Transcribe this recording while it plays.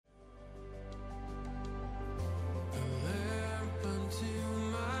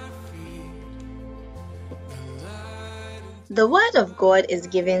The Word of God is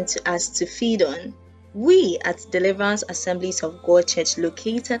given to us to feed on. We at Deliverance Assemblies of God Church,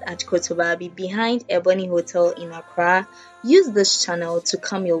 located at Kotobabi behind Ebony Hotel in Accra, use this channel to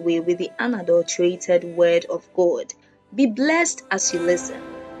come your way with the unadulterated Word of God. Be blessed as you listen.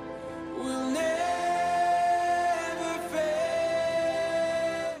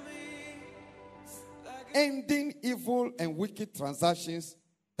 Ending evil and wicked transactions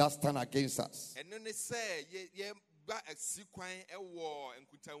that stand against us.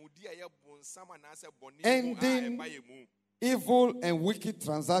 Ending evil and wicked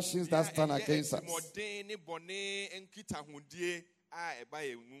transactions that stand against us.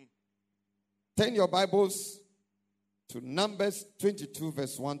 Turn your Bibles to Numbers 22,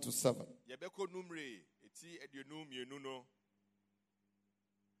 verse 1 to 7.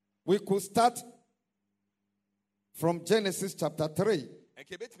 We could start from Genesis chapter 3.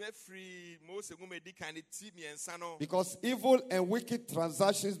 Because evil and wicked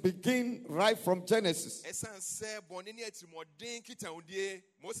transactions begin right from Genesis.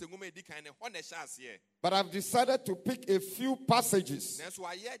 But I've decided to pick a few passages.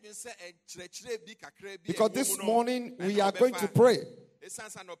 Because this morning we are going to pray.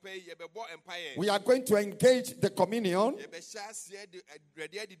 We are going to engage the communion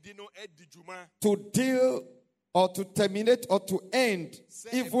to deal or to terminate or to end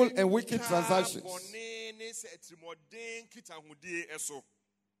evil and wicked transactions.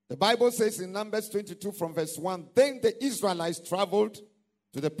 The Bible says in Numbers 22 from verse 1, then the Israelites traveled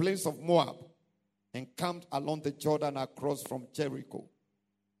to the plains of Moab and camped along the Jordan across from Jericho.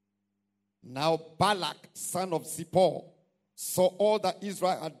 Now Balak, son of Zippor, saw all that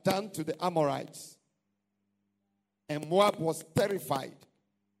Israel had done to the Amorites. And Moab was terrified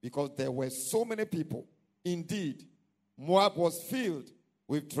because there were so many people. Indeed, Moab was filled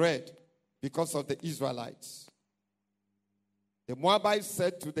with dread because of the Israelites. The Moabites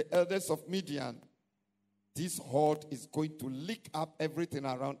said to the elders of Midian, this horde is going to lick up everything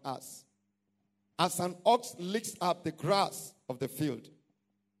around us, as an ox licks up the grass of the field.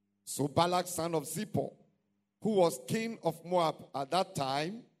 So Balak, son of Zippor, who was king of Moab at that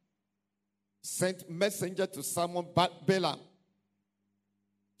time, sent messenger to summon Balaam,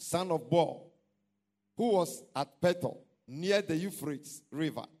 son of Beor, who was at Pethor, near the Euphrates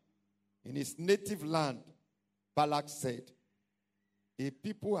River. In his native land, Balak said, a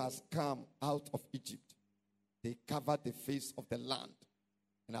people has come out of Egypt. They covered the face of the land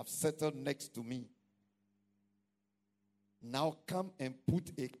and have settled next to me. Now come and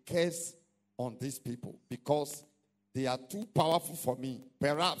put a curse on these people, because they are too powerful for me.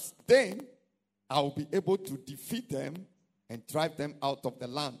 Perhaps then I will be able to defeat them and drive them out of the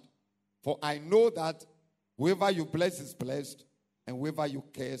land. For I know that whoever you bless is blessed, and whoever you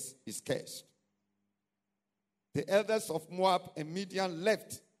curse is cursed. The elders of Moab and Midian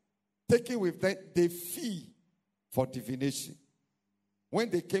left, taking with them the fee for divination. When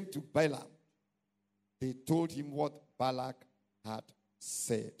they came to Balaam, they told him what Balak had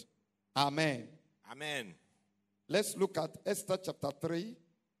said. Amen. Amen. Let's look at Esther chapter 3,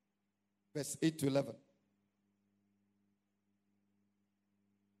 verse 8 to 11.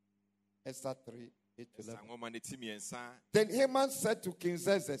 Esther 3, 8 to 11. Then Haman said to King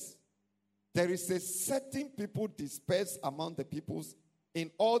Xerxes, there is a certain people dispersed among the peoples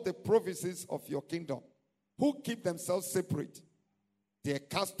in all the provinces of your kingdom, who keep themselves separate. Their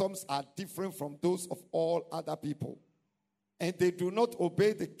customs are different from those of all other people, and they do not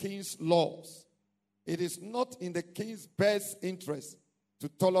obey the king's laws. It is not in the king's best interest to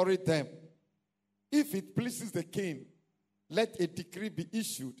tolerate them. If it pleases the king, let a decree be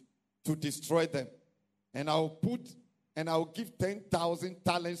issued to destroy them. And I will give 10,000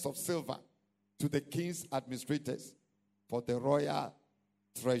 talents of silver to the king's administrators for the royal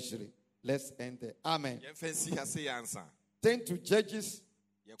treasury. Let's end there. Amen. Turn to Judges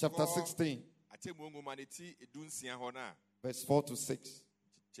chapter 16, verse 4 to 6.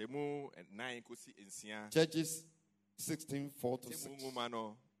 Judges 16, 4 to 6.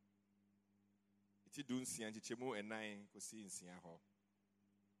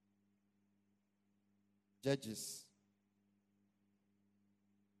 Judges.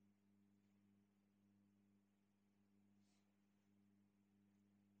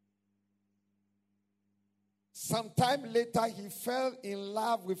 Sometime later, he fell in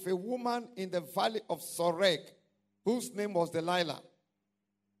love with a woman in the valley of Sorek, whose name was Delilah.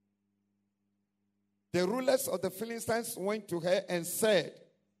 The rulers of the Philistines went to her and said,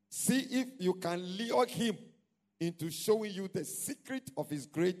 see if you can lure him into showing you the secret of his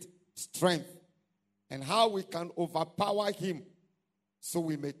great strength and how we can overpower him so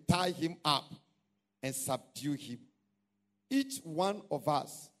we may tie him up and subdue him. each one of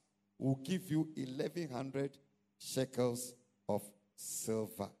us will give you 1,100 shekels of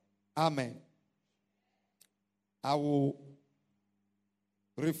silver. Amen. I will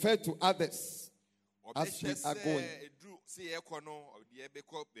refer to others as we are going.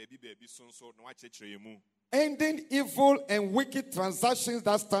 Ending evil and wicked transactions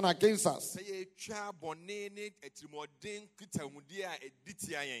that stand against us.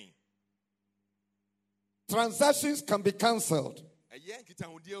 Transactions can be cancelled.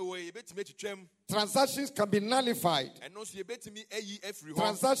 Transactions can be nullified.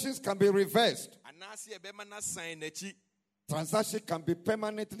 Transactions can be reversed. Transaction can be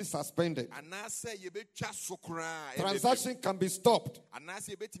permanently suspended. Transaction can be stopped.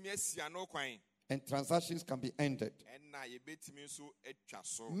 And transactions can be ended.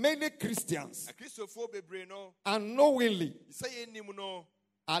 Many Christians unknowingly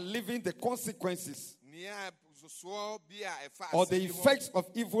are living the consequences or the effects of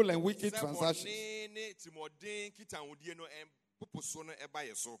evil and wicked transactions.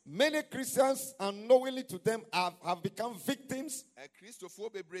 Many Christians unknowingly to them have become victims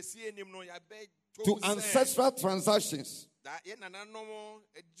to ancestral transactions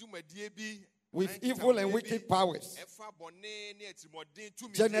with evil and wicked powers,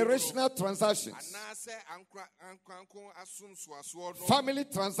 generational transactions, family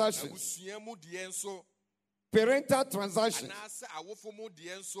transactions, parental transactions,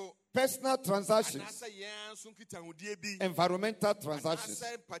 personal transactions, environmental transactions.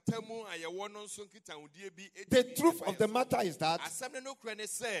 The truth of the matter is that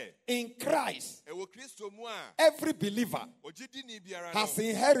in Christ, every believer has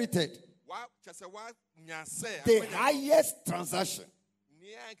inherited the highest transaction,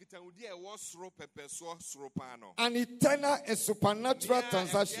 an eternal and supernatural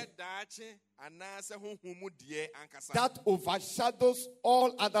transaction that overshadows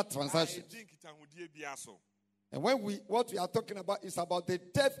all other transactions. And what we are talking about is about the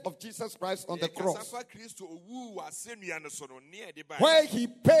death of Jesus Christ on the cross, where he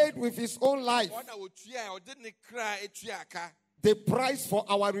paid with his own life the price for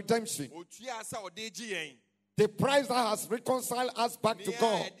our redemption, the price that has reconciled us back to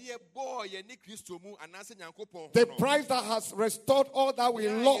God, the price that has restored all that we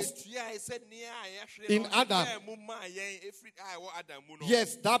lost in Adam.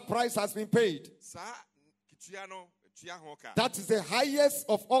 Yes, that price has been paid. That is the highest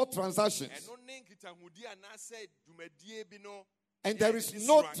of all transactions. And there is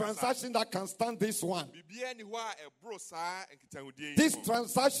no transaction that can stand this one. This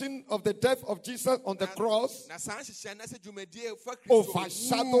transaction of the death of Jesus on the cross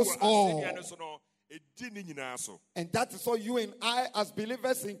overshadows all. And that is what you and I, as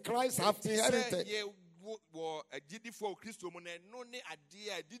believers in Christ, have inherited.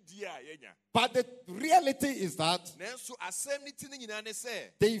 But the reality is that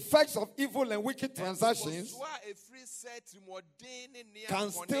the effects of evil and wicked transactions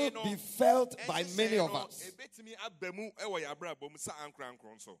can still be felt by many of us.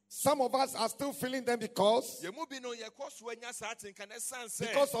 Some of us are still feeling them because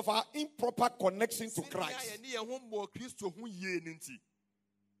of our improper connection to Christ.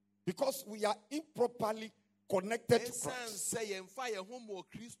 Because we are improperly connected to Christ.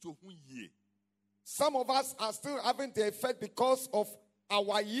 Some of us are still having the effect because of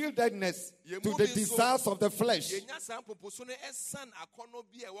our yieldedness to the desires of the flesh.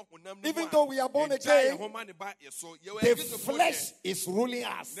 Even though we are born again, the flesh is ruling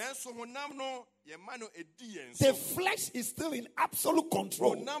us. The flesh is still in absolute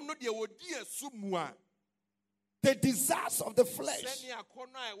control. The desires of the flesh.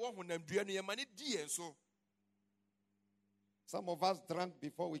 Some of us drank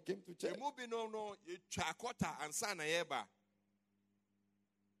before we came to church.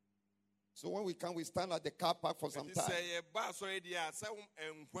 So when we come, we stand at the car park for some time.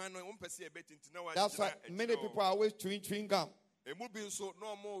 That's why many people are always chewing gum.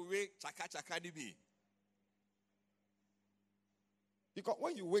 Because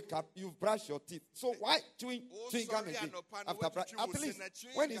when you wake up, you've brushed your teeth. So why chewing gum again after brush? At least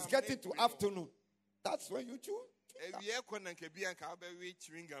when it's getting to afternoon, that's when you chew.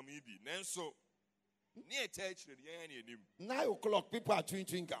 9 o'clock, people are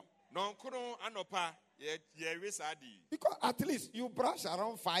chewing gum. Because at least you brush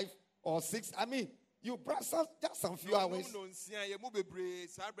around 5 or 6. I mean, you brush just some few hours.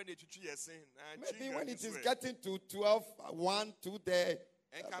 Maybe when it is getting to 12, 1, 2 there,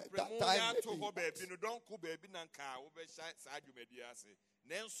 that time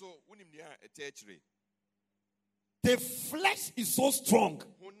the flesh is so strong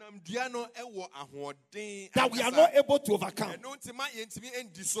that we are not able to overcome.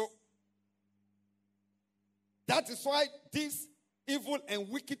 That is why these evil and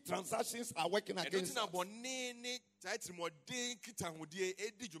wicked transactions are working against us.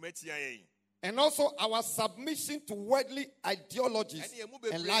 And also our submission to worldly ideologies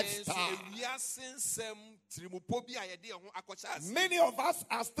and lifestyle. Many of us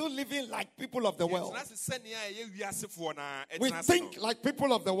are still living like people of the world. We think like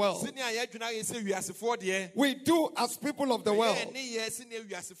people of the world. We do as people of the world.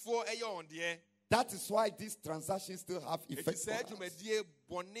 That is why these transactions still have effect on us.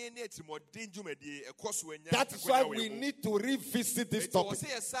 That is why we need to revisit this topic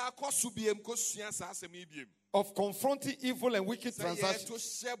of confronting evil and wicked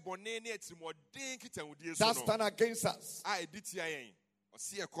transactions that stand against us.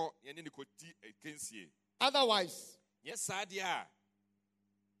 Otherwise,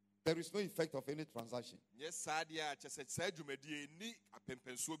 there is no effect of any transaction.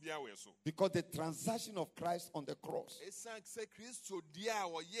 Because the transaction of Christ on the cross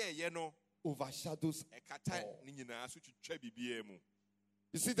overshadows all.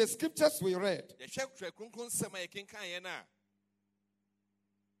 You see, the scriptures we read,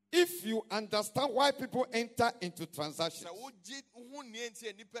 if you understand why people enter into transactions,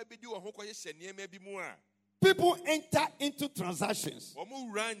 people enter into transactions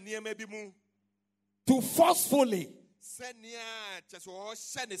to forcefully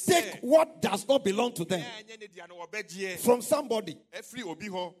take what does not belong to them from somebody.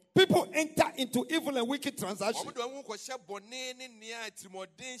 People enter into evil and wicked transactions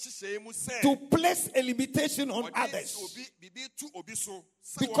to place a limitation on others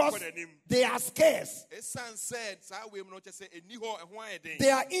because they are scarce.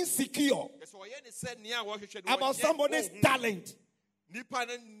 They are insecure about somebody's talent,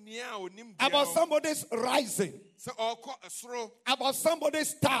 about somebody's rising, about somebody's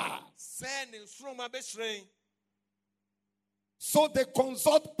star. So they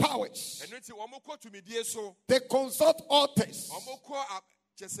consult powers. They consult authors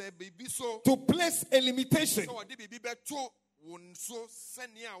to place a limitation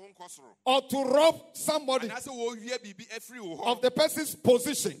or to rob somebody of the person's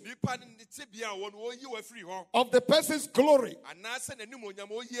position, of the person's glory,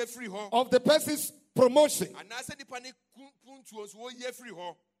 of the person's promotion.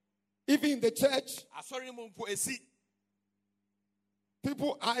 Even in the church,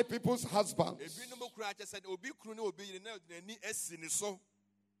 people eye people's husbands.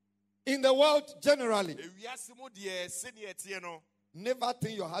 In the world generally, never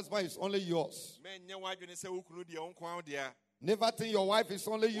think your husband is only yours. Never think your wife is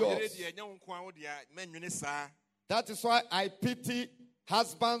only yours. That is why I pity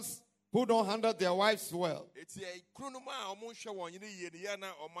husbands who don't handle their wives well.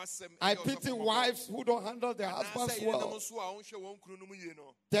 I pity wives who don't handle their husbands well.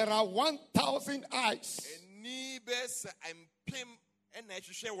 There are 1,000 eyes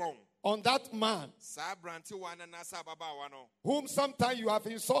on that man whom sometimes you have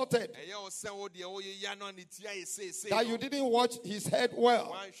insulted, that you didn't watch his head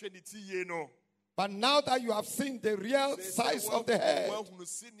well. But now that you have seen the real size of the head,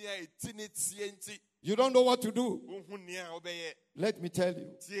 you don't know what to do. Let me tell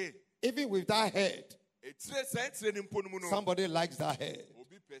you, even with that head, somebody likes that head.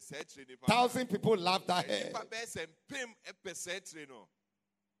 1,000 people love that head.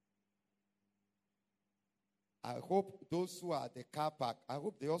 I hope those who are at the car park, I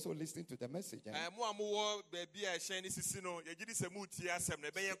hope they also listen to the message.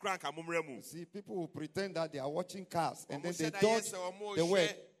 See, people will pretend that they are watching cars and then they dodge the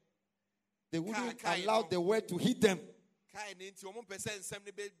word. They wouldn't allow the word to hit them.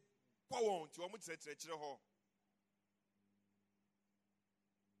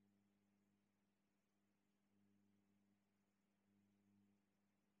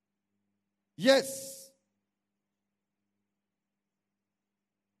 Yes.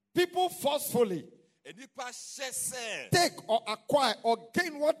 People forcefully take or acquire or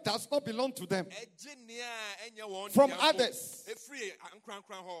gain what does not belong to them from others.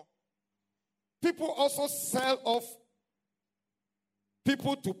 People also sell off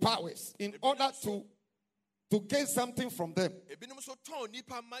people to powers in order to gain something from them.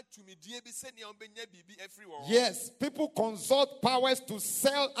 Yes, people consult powers to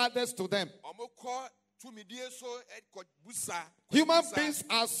sell others to them. Human beings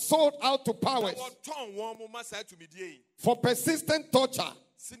are sold out to powers for persistent torture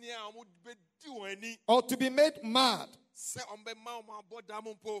or to be made mad.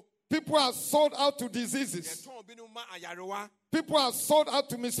 People are sold out to diseases. People are sold out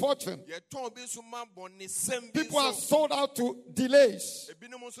to misfortune. People are sold out to delays.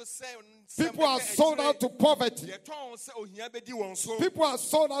 People are sold out to poverty. People are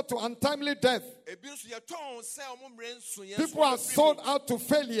sold out to untimely death. People are sold out to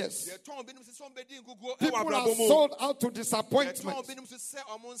failures. People are sold out to disappointment.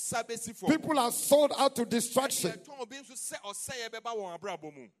 People are sold out to distraction.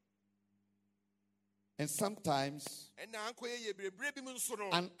 And sometimes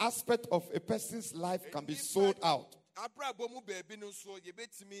an aspect of a person's life can be sold out.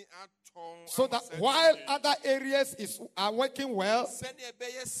 So that while other areas are working well,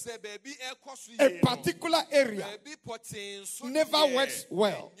 a particular area never works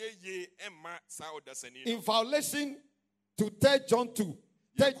well. In violation to 3 John 2.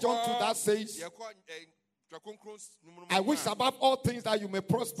 3 John 2 that says, I wish above all things that you may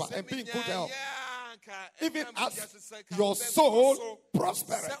prosper and be in good health, even as your soul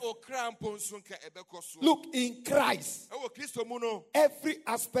prospereth. Look, in Christ, every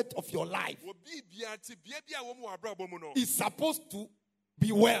aspect of your life is supposed to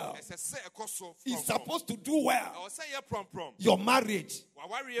be well. It's supposed to do well. Your marriage,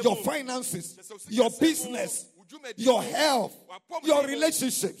 your finances, your business, your health, your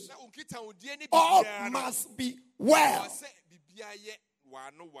relationships, all must be well.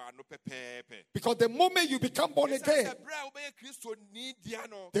 Because the moment you become born again,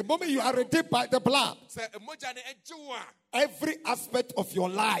 the moment you are redeemed by the blood, every aspect of your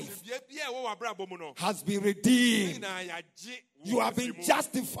life has been redeemed. You have been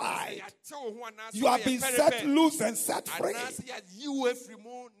justified. You have been set loose and set free.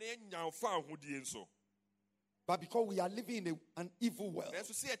 But because we are living in an evil world,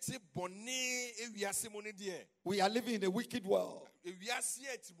 we are living in a wicked world,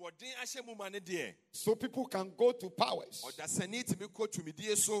 so people can go to powers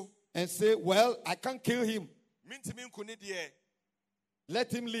and say, well, I can't kill him.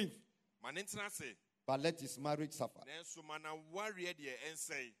 Let him live. But let his marriage suffer.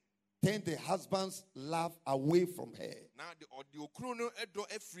 Turn the husband's love away from her.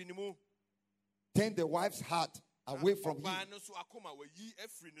 Turn the wife's heart away from him.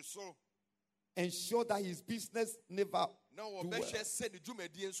 Ensure that his business never do well.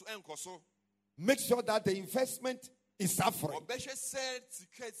 Make sure that the investment is suffering. Make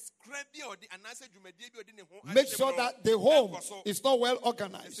sure that the home is not well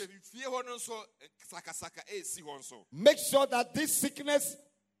organized. Make sure that this sickness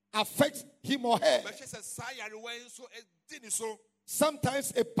affects him or her.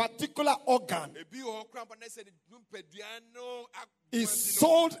 Sometimes a particular organ is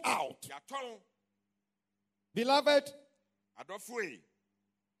sold out. Beloved,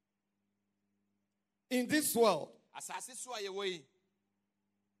 in this world,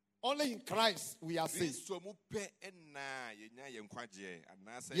 only in Christ we are saved.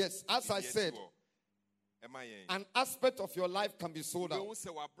 Yes, as I said, an aspect of your life can be sold out.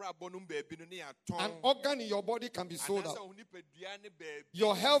 An organ in your body can be sold out.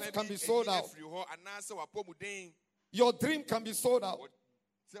 Your health can be sold out. Your dream can be sold out.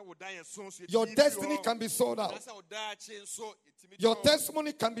 Your destiny can be sold out. Your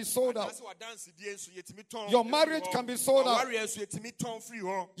testimony can be sold out. Your marriage can be sold out.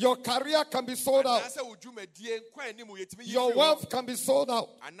 Your career can be sold out. Your wealth can be sold out.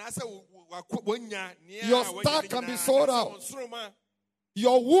 Your star can be sold out.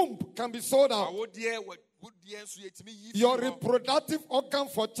 Your womb can be sold out. Your reproductive organ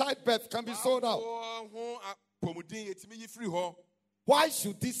for childbirth can be sold out. Why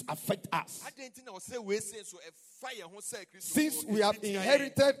should this affect us? Since we have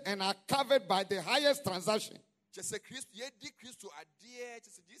inherited and are covered by the highest transaction,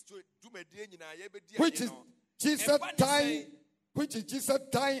 which is Jesus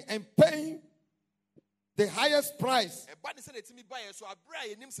dying and paying the highest price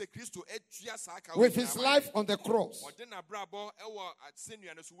with his life on the cross.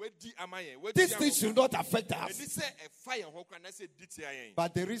 This thing should not affect us.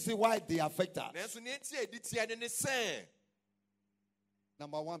 But the reason why they affect us,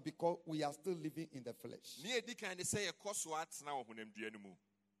 number one, because we are still living in the flesh.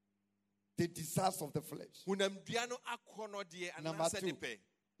 The desires of the flesh.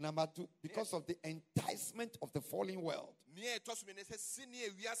 Number two, because of the enticement of the fallen world.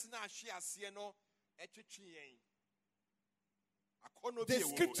 The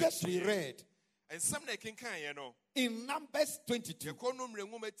scriptures we read In Numbers 22, King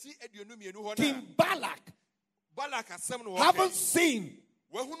King Balak, haven't seen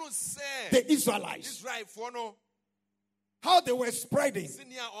the Israelites, how they were spreading,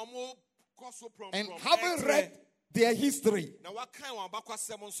 and haven't read their history,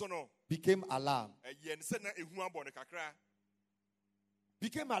 became alarmed.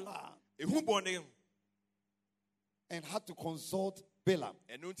 Became alarmed and had to consult Balaam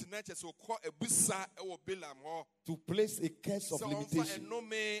to place a curse of limitation.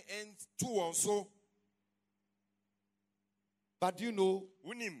 But you know,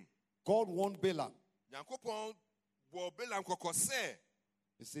 God warned Balaam.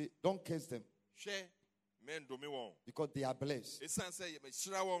 He said, don't curse them because they are blessed.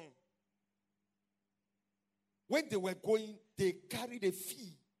 When they were going, they carried a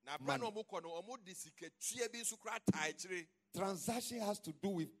fee. Money. Transaction has to do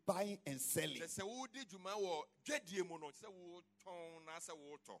with buying and selling.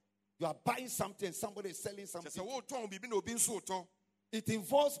 You are buying something and somebody is selling something. It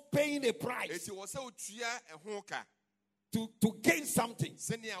involves paying a price to gain something.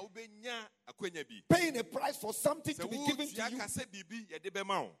 Paying a price for something to be given to you.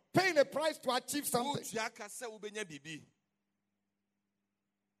 Paying a price to achieve something.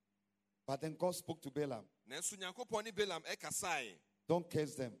 But then God spoke to Balaam. Don't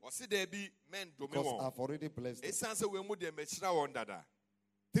curse them because I've already blessed them.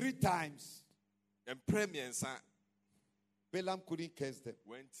 3 times Balaam couldn't curse them.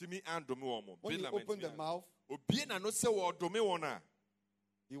 When he opened the mouth,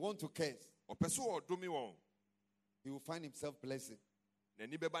 he wants to curse. He will find himself blessing.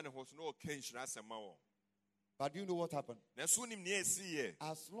 But do you know what happened? As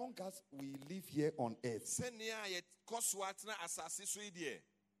long as we live here on earth,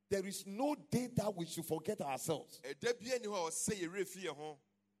 there is no day that we should forget ourselves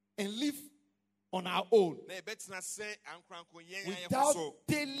and live on our own without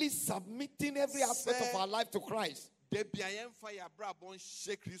daily submitting every aspect of our life to Christ,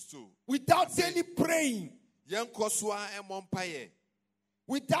 without daily praying,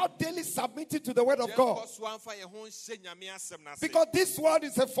 without daily submitting to the word of God. Because this world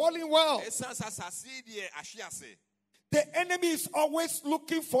is a fallen world. The enemy is always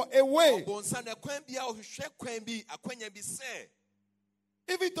looking for a way.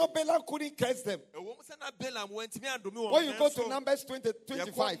 Even though Balaam couldn't curse them. When you go to Numbers 25,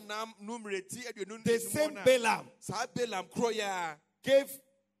 the same Balaam gave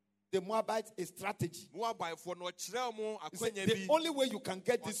the Moabites a strategy. The only way you can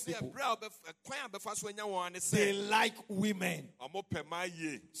get these people, they like women.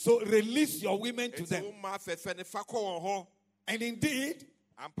 So release your women to them. And indeed,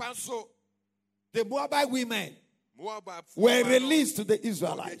 the Moabite women were released to the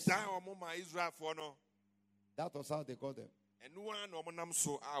Israelites. That was how they got them.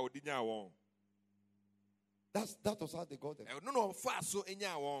 That was how they got them.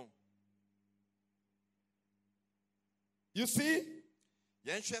 You see,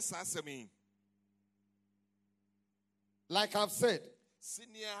 like I've said,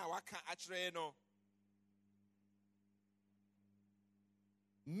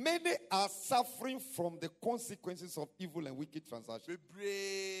 many are suffering from the consequences of evil and wicked transactions.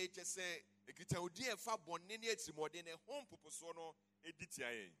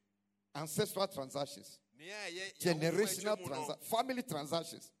 Ancestral transactions, generational transactions, family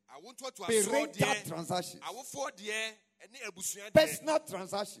transactions, parental transactions, personal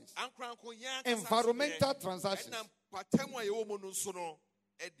transactions, environmental transactions.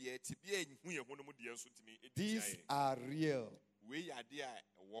 These are real.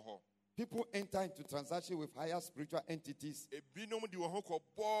 People enter into transaction with higher spiritual entities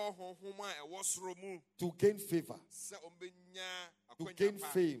to gain favor, to gain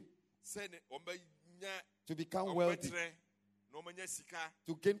fame, to become wealthy,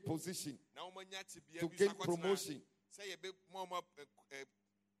 to gain position, to gain promotion.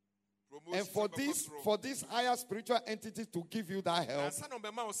 And for these higher spiritual entities to give you that help,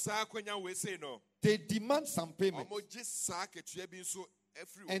 they demand some payment.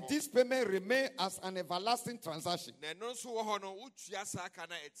 And this payment remains as an everlasting transaction that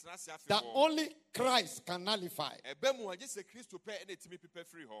only Christ can nullify.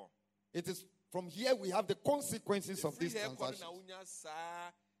 It is from here we have the consequences of these transactions.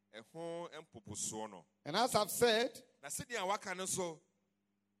 And as I've said,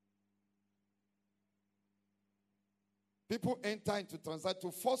 People enter into transaction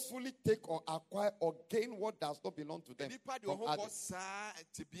to forcefully take or acquire or gain what does not belong to them from others.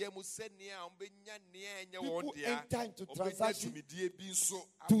 People enter into transaction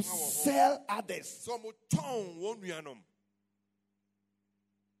to sell others,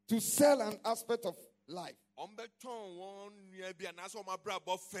 to sell an aspect of life.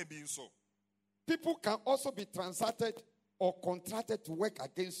 People can also be transacted or contracted to work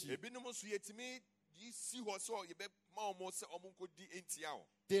against you.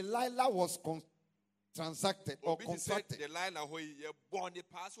 Delilah was transacted or contracted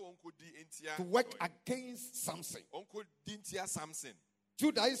to work against Samson.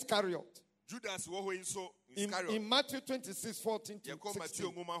 Judas Iscariot. In Matthew 26:14 to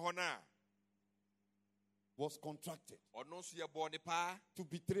 16, was contracted to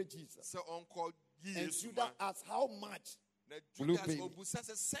betray Jesus. And Judas asked, how much will you pay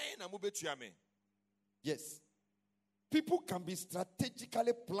me? Yes. People can be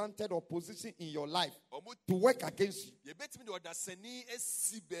strategically planted or positioned in your life to work against you.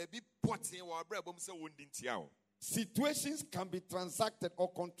 Situations can be transacted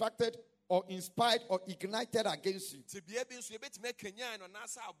or contracted or inspired or ignited against you.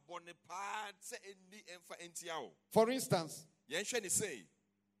 For instance,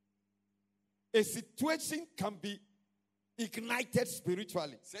 a situation can be ignited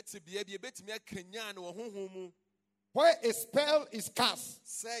spiritually. Where a spell is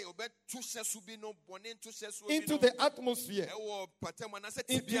cast into the atmosphere,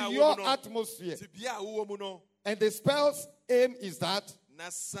 into your atmosphere, and the spell's aim is that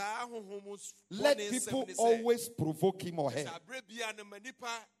let people always provoke him or her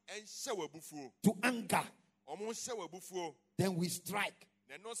to anger. Then we strike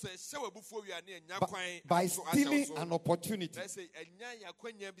by stealing an opportunity.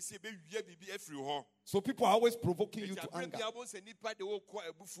 So people are always provoking you to anger.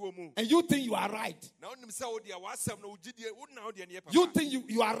 And you think you are right. You think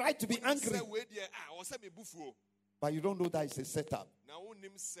you are right to be angry. But you don't know that it's a setup.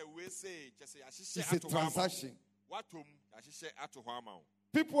 It's a transaction.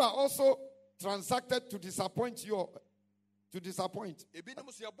 People are also transacted to disappoint you.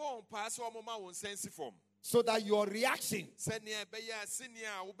 So that your reaction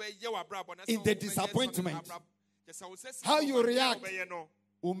in the disappointment, how you react,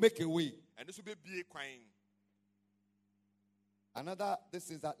 will make a way. Another, this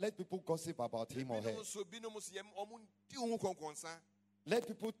is that let people gossip about him or her. Let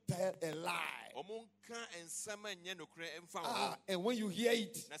people tell a lie. And when you hear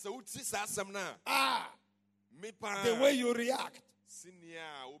it, the way you react,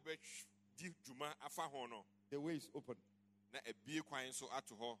 the way is open.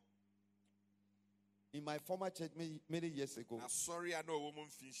 In my former church many years ago,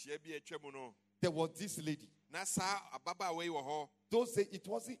 there was this lady. Those days it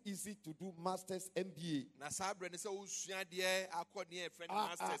wasn't easy to do master's MBA.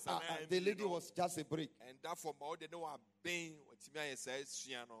 The lady was just a break.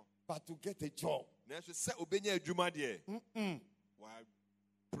 But to get a job,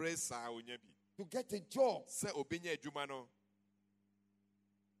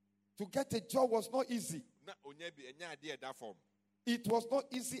 to get a job, was not easy. It was not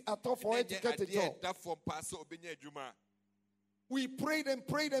easy at all for her to get a job. We prayed and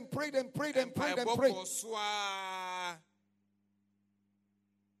prayed and prayed and prayed and prayed and prayed.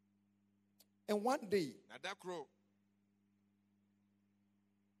 And one day,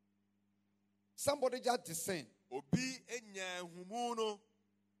 somebody just discerned.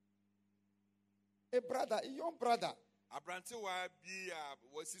 A brother, a young brother.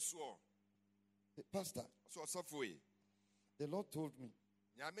 Pastor, the Lord told me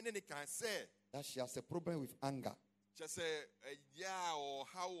that she has a problem with anger.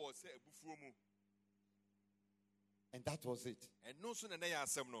 And that was it.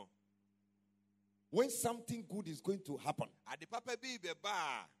 When something good is going to happen,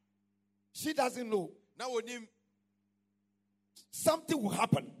 she doesn't know. Something will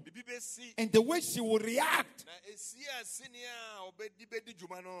happen. And the way she will react,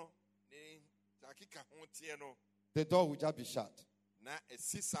 the door will just be shut.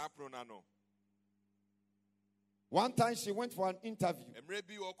 One time she went for an interview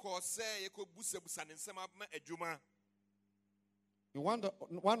in one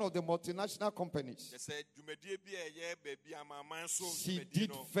of the multinational companies. She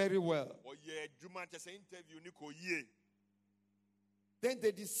did very well. Then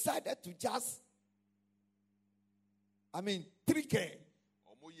they decided to just, trick her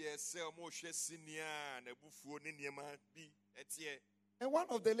And one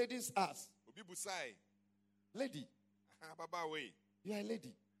of the ladies asked, lady, you are a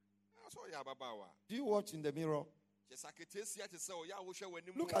lady. Do you watch in the mirror?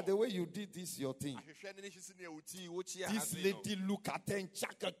 Look at the way you did this, your thing. This lady look at her and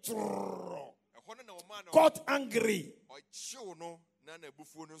chaka got angry.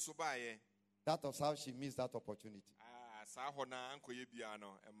 That was how she missed that opportunity.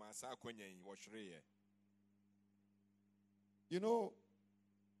 You know,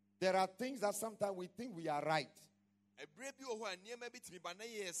 there are things that sometimes we think we are right.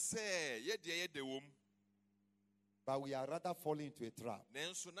 But we are rather falling into a trap.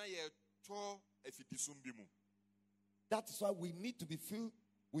 That is why we need to be filled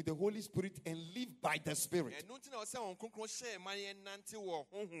with the Holy Spirit and live by the Spirit.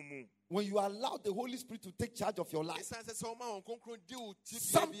 When you allow the Holy Spirit to take charge of your life,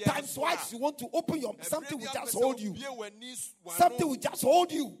 sometimes once you want to open your, something will just hold you. Something will just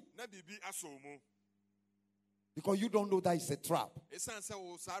hold you. Because you don't know that it's a trap.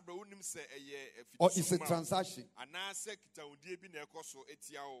 Or it's a transaction.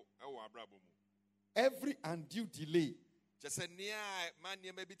 Every undue delay,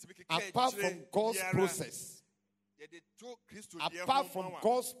 apart from God's process, apart from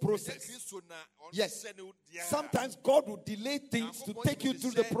God's process, yes, sometimes God will delay things to take you through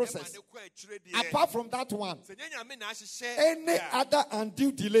the process. Apart from that one, any other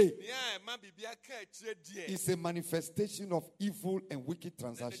undue delay is a manifestation of evil and wicked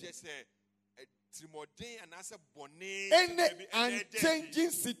transactions. Any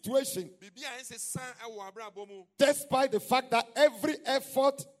unchanging situation, despite the fact that every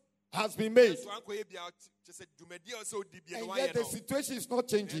effort has been made, and yet the situation is not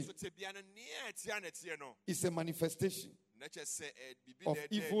changing, it's a manifestation of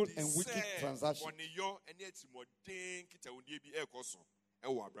evil and wicked transactions.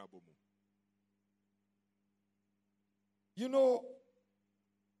 You know,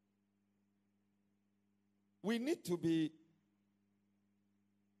 we need to be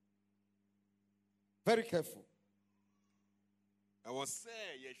very careful.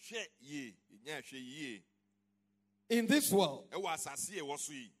 In this world,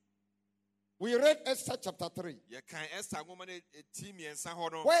 we read Esther chapter 3,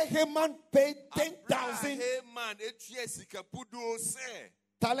 where Haman paid 10,000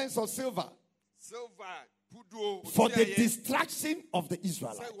 talents of silver for the destruction of the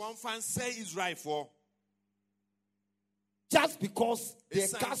Israelites. Just because their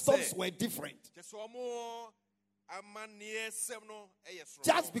customs were different.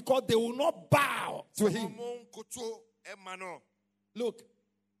 Just because they will not bow to him. Look,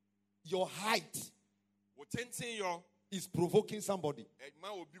 your height is provoking somebody.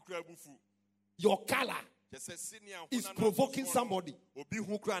 Your color is provoking somebody.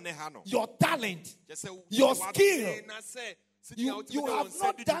 Your talent, your skill. You have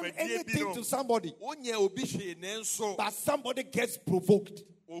not done anything to somebody, but somebody gets provoked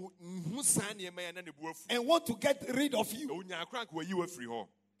and want to get rid of you,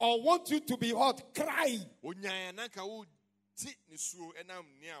 or want you to be hurt, crying.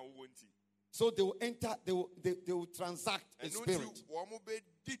 So they will enter, they will transact a spirit.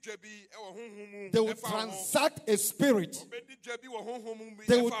 They will transact a spirit.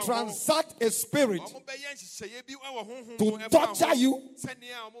 They will transact a spirit to torture you,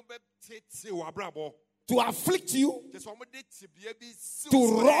 to afflict you,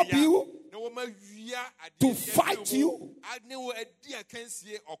 to rob you, to fight you,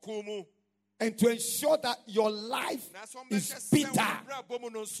 and to ensure that your life is bitter.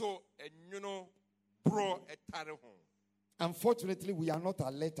 Unfortunately, we are not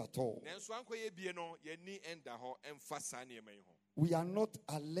alert at all. We are not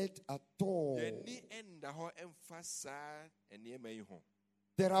alert at all.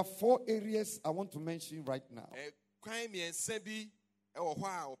 There are 4 areas I want to mention right now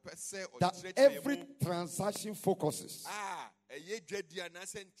that every transaction focuses.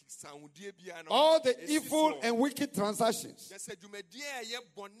 All the evil and wicked transactions,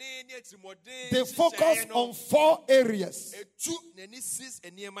 they focus on 4 areas.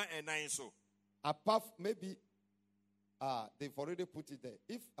 Apart, maybe they've already put it there.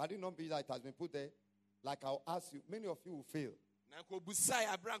 If I did not be that it has been put there, like I'll ask you, many of you will fail.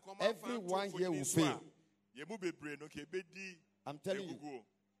 Everyone here will fail. I'm telling you.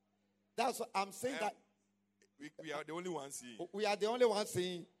 That's what I'm saying. That we are the only ones seeing. We are the only ones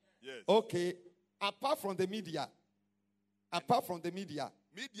seeing. Yes. Okay. Apart from the media.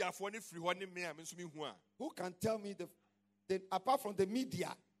 Who can tell me apart from the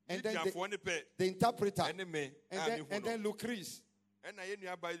media, and then Mediafoɔ ne pɛ, the interpreter, ɛne me, and then Lucrece. ɛna yɛn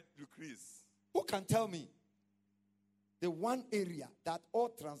nua Lucrece. Who can tell me the one area that all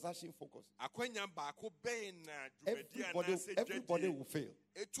transaction focus? Akwanya baako bɛn na dwumadi anaasɛ Everybody will fail.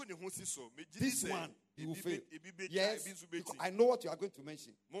 etu ne ho si so. This one, you will fail. Yes, Yes, because I know what you are going to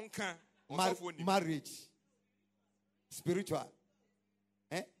mention. Monka, ɔsɔfo ni. Marriage, spiritual,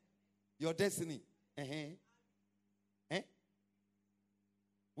 your destiny,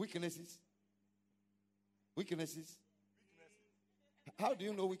 weaknesses. How do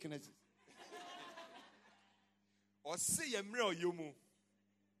you know weaknesses? Ɔse yɛ mmerɛ ɔyɛ mu.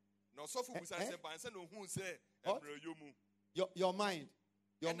 Na ɔsɔfo busa sɛ bansa na ohun sɛ mmerɛ ɔyɛ mu. Your mind.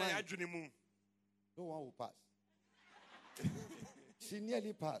 Ɛna yɛadwene mu. No one will pass. She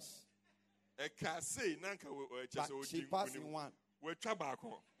nearly passed. Ɛka sei na nka But she passed in one. Wɔatwa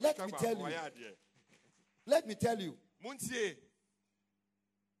baako. Let me tell you. Muntie.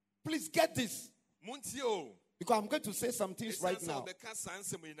 Please get this. Muntie o. Because I'm going to say some things right now. Ɛsansa ɔbɛka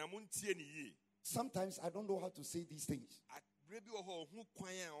sansɛm yi na muntie ne yie. Sometimes I don't know how to say these things. Because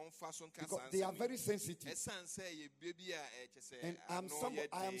they are very sensitive. And I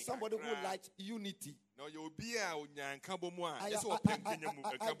am somebody who likes unity. I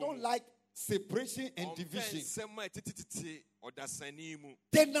don't like separation and division.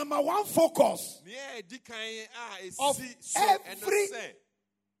 The number one focus of every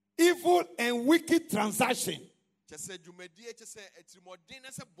evil and wicked transaction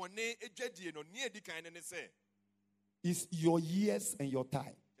is your years and your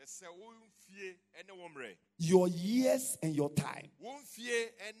time. Your years and your time.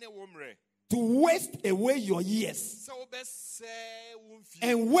 To waste away your years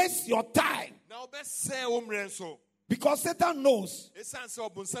and waste your time. Because Satan knows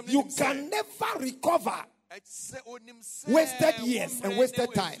you can never recover wasted years and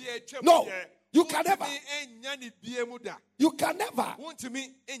wasted time. No, you can never. You can never.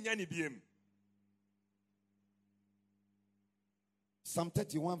 Psalm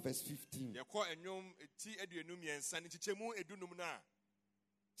 31 verse 15.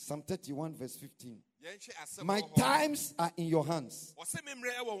 Psalm 31 verse 15. My times are in your hands.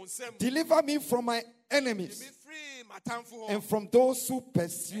 Deliver me from my enemies and from those who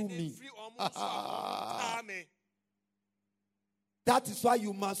pursue me. That is why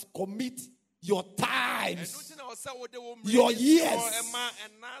you must commit your times, your years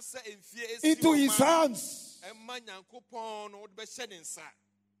into his hands.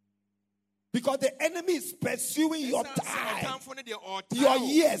 Because the enemy is pursuing your time, your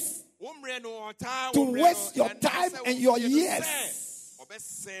years, to waste your time and your years.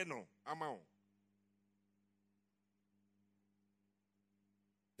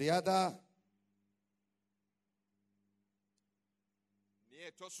 The other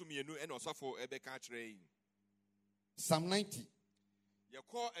Psalm 90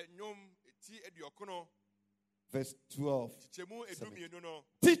 verse 12.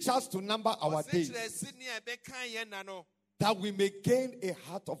 Teach us to number our days, that we may gain a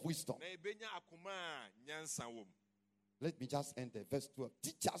heart of wisdom. Let me just end there. Verse 12.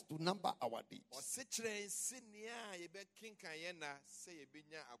 Teach us to number our days.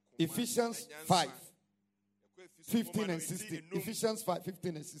 Ephesians 5, 15 and 16. Ephesians 5,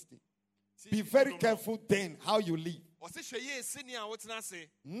 15 and 16. Be very careful then how you live.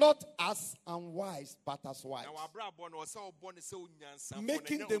 Not as unwise, but as wise.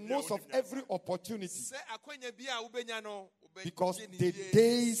 Making the most of every opportunity. Because the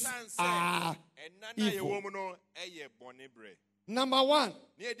days are evil. Number one,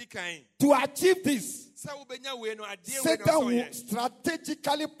 to achieve this, Satan will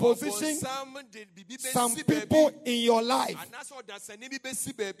strategically position some people in your life.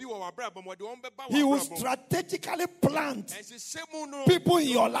 He will strategically plant people in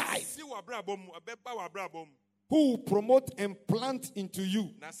your life who will promote and plant into you.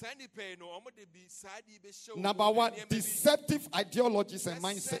 Number one, deceptive ideologies and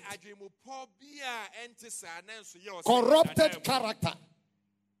mindset. Corrupted character.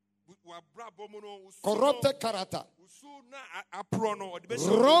 Corrupted character.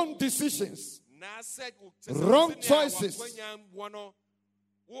 Wrong decisions. Wrong choices.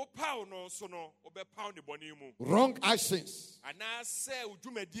 Wrong actions.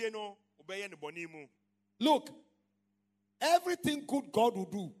 Look, everything good God will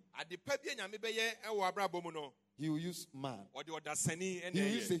do, he will use man. He will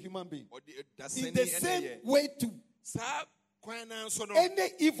use a human being. In the same way too,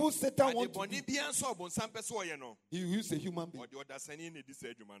 any evil Satan wants to do, he will use a human being.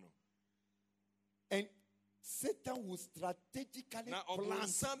 And Satan will strategically Na plant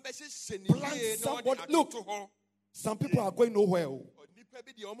ɔbonsam bɛhyehyɛ ne plant yie na ɔde somebody. atoto Look. hɔ. Some people are going nowhere. Nnipa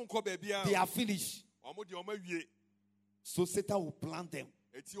bi deɛ ɔmo nkɔ baabi They a are finished. ɔmo deɛ ɔmo awie. So Satan will plant them.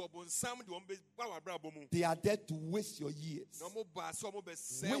 Eti ɔbonsam deɛ ɔmo bɛba w'abrabɔ mu. They are there to waste your years. Na ɔmo ba sɛ ɔmo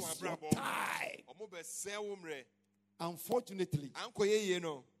bɛsɛe Waste your w'abrabɔ. time. Ɔmo bɛsɛe wo mmerɛ. Unfortunately, Ankɔyɛ yie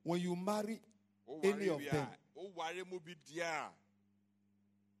no. when you marry any of them, Woware mu bi di a.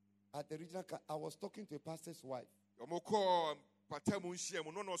 at the regional, I was talking to a pastor's wife Ɔmo kɔɔ pata mu nhyia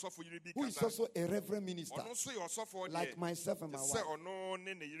mu no na ɔsɔfo yere bi who is kasa. also a reverend minister, Ɔno nso yɛ ɔsɔfoɔ deɛ. like myself and my Sɛ wife. ɔno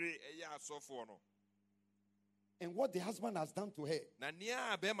ne ne yere ɛyɛ asɔfoɔ no. And what the husband has done to her, Na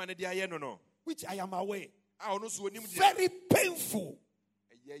nea bɛrima no de ayɛ no no. which I am aware, A ɔno nso onim deɛ. very painful.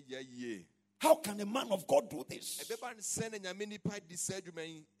 Ɛyɛ yie. How can a man of God do this? Ɛbɛba ne sɛ na nyame nipa di sɛ adwuma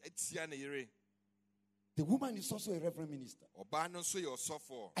yi atia ne yere. The woman is also a reverend minister. Ɔbaa no nso yɛ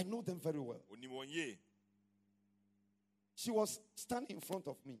ɔsɔfoɔ. I know them very well. Onim wɔn yie. She was standing in front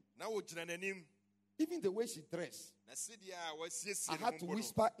of me. Na wogyina n'anim. Even the way she dressed, Na sɛdeɛ a wasiesie I ne had ho to mpo no.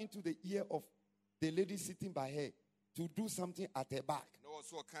 whisper into the ear of the lady sitting by her to do something at her back. Na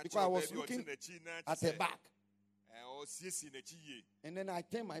ɔso ɔka Because I kyerɛ was baabi a ɔte looking n'akyi na at her back. ɔsiesie n'akyi yie. And then I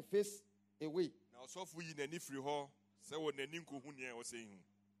turned my face away. Na ɔsɔfo yi n'ani firi hɔ sɛ wɔ n'ani nkohu nea ɔsɛ ihu.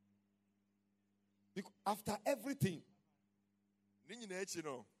 Because after everything, Ne nyinaa akyi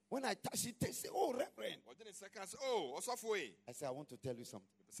no. when I touch it, they say, "Oh, Reverend." Ɔde ne nsa ka sɛ ɔsɔfo yi. I say, "I want to tell you something.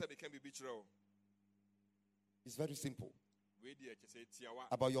 Sɛ meka biribi kyerɛ wo. It's very simple Wei deɛ kyɛ sɛ tia wa.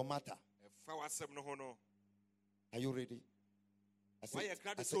 about your matter. Ɛfa w'asɛm no ho no. Are you ready?" I Wayɛ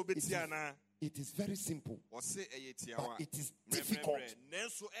krado I sɛ said, wobɛtia anaa. it is very simple, Ɔse ɛyɛ tia but wa. it is Mmerɛ, difficult.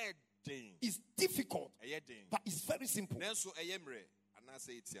 nanso ɛyɛ den. It's difficult, Ɛyɛ den. but it's very simple. Nanso ɛyɛ mmerɛ anaasɛ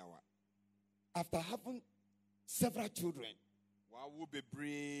ɛyɛ tia wa. After having several children, Wawo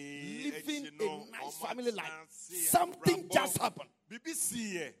bebree living akyi no, a nice ɔmo family atena life, ase something abrabɔ. just happened. Biribi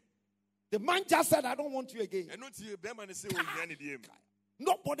siiɛ. The man just said, "I don't want you again." Ɛno nti bɛrima no sɛ ɔhia ne deɛ mu.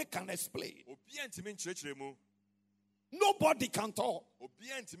 Nobody can explain. Obiara ntumi nkyerɛkyerɛ mu. Nobody can talk.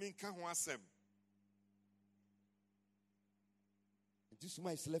 Obiara ntumi nka ho asɛm. This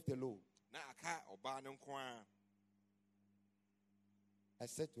woman is left alone. Na aka ɔbaa no nko ara. I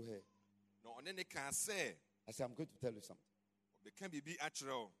said to her, Na ɔne ne kaa sɛ, I said, "I'm going to tell you something. ɔbɛka biribi akyerɛ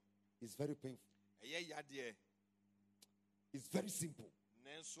wo. It's very painful. Ɛyɛ yadeɛ. It's very simple,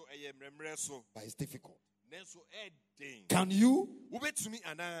 Nanso ɛyɛ mmerɛmmerɛ so. but it's difficult. Nanso ɛyɛ den. Can you?" Wobɛtumi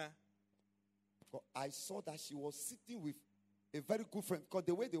anaa? Because I saw that she was sitting with a very good friend. Because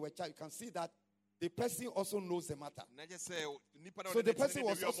the way they were chatting, you can see that the person also knows the matter. Na gye sɛ nipa na So ɔde the ne person kyerɛ ne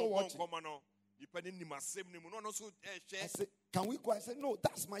was deɛ also ɔmo bɔ watching. nkɔmmɔ no, nipa ne nim asɛm ne mu na ɔno nso I ɛhwɛ. said, "Can we go?" I said, "No,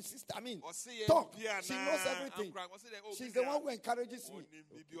 that's my sister. I mean, Ɔse yɛ talk. bi anaa, She knows everything. ankora. Ɔse dɛ, She's bi the na one who encourages me." ɔnim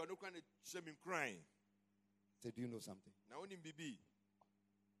bibi, ɔno kora ne hyɛ me nkuran. I said, "Do you know something? Na wonim bibi.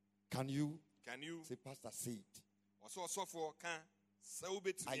 Can you?" Can you? Say, "Pastor, say it. Ɔse ɔsɔfoɔ ka sɛ I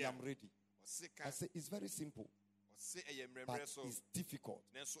wobɛtumi am a. ready." Ɔse I ka. said, "It's very simple, Ɔse ɛyɛ but mmerɛmmerɛ so. it's difficult.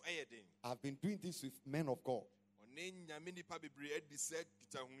 Nanso ɛyɛ den. I've been doing this with men of God, Ɔne nyame nipa bebree adi sɛ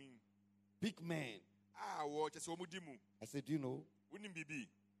kita ho yi. big men." A wɔkyɛ sɛ ɔmo di mu. I said, "Do you know Wonim bibi.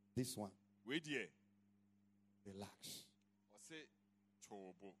 this one? Wei deɛ. Relax. Ɔse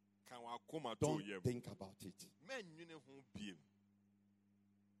kyɔɔbo. Ka wakoma to Don't yam. think about it. Mɛnwene ho biem.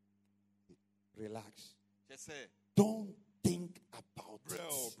 Relax. Kyɛ sɛ Don't think about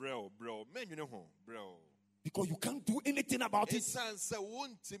brɛw it. mɛnwene ho brɛw. Because you can't do anything about it. Ɛsiane sɛ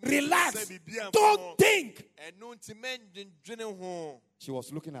wontumi Relax. sɛ biribi amfa Don't ho. think." Ɛno nti mɛndwendwene ho. She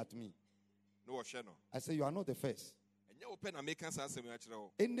was looking at me. Na wɔhwɛ no. I said, "You are not the first. Ɛnyɛ wo pɛ na meka saa asɛm yi akyerɛ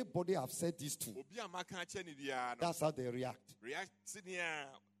wo. Anybody I've said this to, Obi a maka akyerɛ ne biara no. that's how they react. React ne a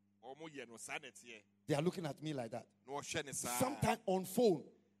ɔmo yɛ no saa na ɛteɛ. They are looking at me like that. Na wɔhwɛ ne saa. Sometime on phone,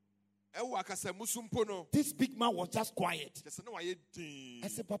 Ɛwɔ akasamu so mpo no. this big man was just quiet. Kyɛ sɛ na wayɛ din. I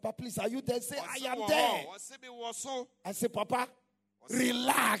said, "Papa, please, are you there?" Say, "I Ɔse am wɔ hɔ. there." Ɔse bi wɔ so. I said, "Papa, Ɔse-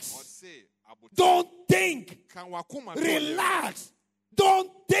 relax. Ɔse abotire. Don't think. Ka wakoma to yam. Relax.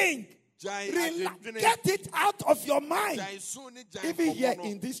 Don't think. Gyae Relax. adwendwene. Get it out of your mind." Gyae so ne gyae Even here nkɔmmɔ no.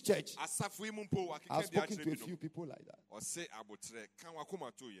 in this church, Asafo yi mu mpo wakeka I've bi spoken akyerɛ to a binom. few people like that. Ɔse abotire ka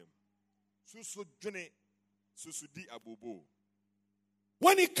wakoma to yam. Susu dwene, susu di abobo.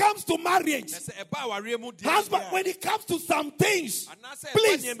 When it comes to marriage, Na sɛ ɛba awareɛ mu deɛ husband, deɛ, when it comes to some things, anaasɛ ɛba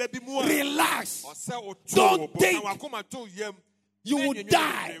please nneɛma bi mu a, relax. ɔsɛ woto Don't wo bo, think. ka wakoma to yam. You will Mɛnwene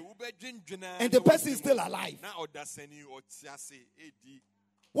die. bebree, wobɛdwendwene a And the na person is woasim. still alive. Na ɔdasani ɔte ase edi.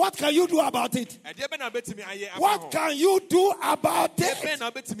 What can you do about it? Ɛdeɛ bɛ na wobɛtumi ayɛ afa ho? What can you do about Ɛdeɛ bɛ it? na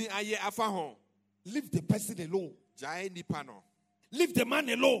wobɛtumi ayɛ afa ho? Leave the person alone. Gyae nipa no. Leave the man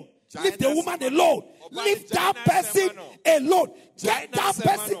alone. Leave the woman alone. Leave that person alone. Get that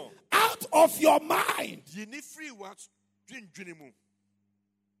person out of your mind.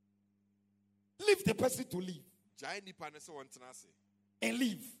 Leave the person to leave. And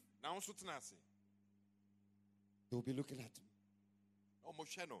leave. They will be looking at me.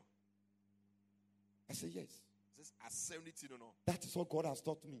 I say, yes. That is what God has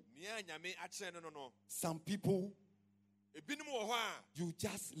taught me. Some people, you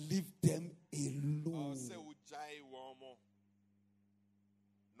just leave them alone.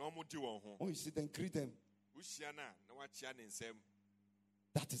 When you see them, greet them.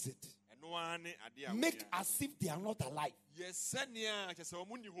 That is it. Make as if they are not alive.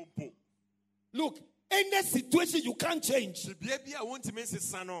 Look, any situation you can't change.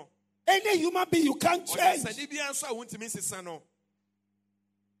 Any human being you can't change.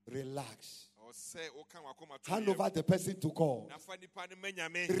 Relax. Hand over the person to God.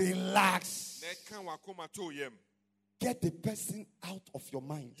 Relax. Get the person out of your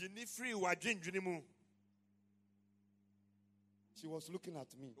mind. She was looking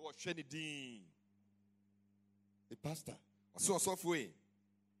at me. The pastor.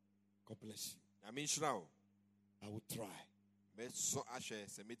 God bless you. I will try.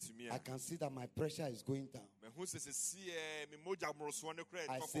 I can see that my pressure is going down.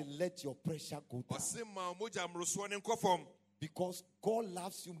 I say, let your pressure go down. Because God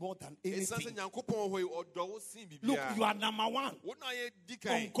loves you more than anything. Look, you are number one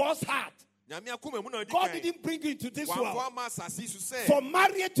on God's heart. God didn't bring you into this world for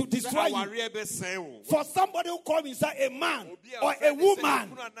marriage to destroy you. For somebody who calls himself a man or a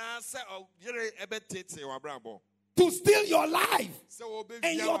woman to steal your life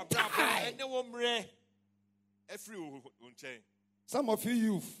and your time. Some of you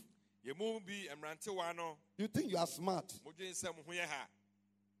youth, you think you are smart.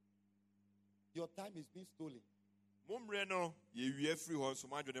 Your time is being stolen.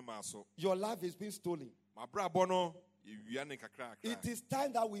 Your life is being stolen. It is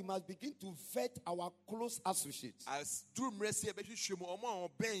time that we must begin to vet our close associates. People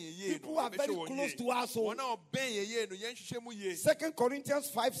are very close to us. 2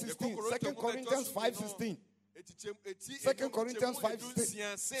 Corinthians 5:16. 2 Corinthians 5:16. 2 Corinthians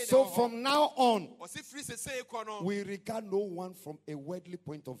 5:16. So from now on, we regard no one from a worldly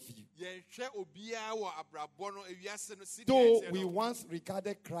point of view. Though we once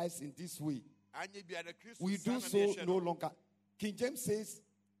regarded Christ in this way, we do so no longer. King James says,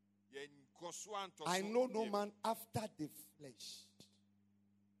 I know no man after the flesh.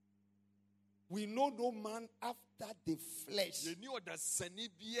 We know no man after the flesh.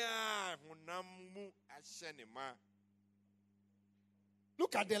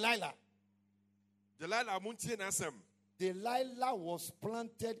 Look at Delilah. Delilah was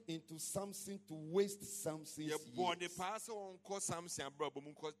planted into Samson to waste Samson's years.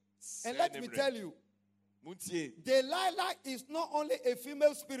 And let me tell you, Delilah is not only a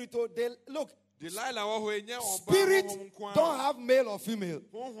female spirit. Look, spirits don't have male or female.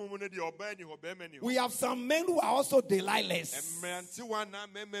 We have some men who are also Delilahs.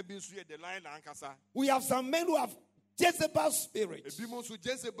 We have some men who have Jezebel spirits.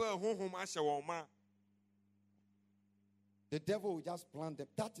 The devil will just plant them.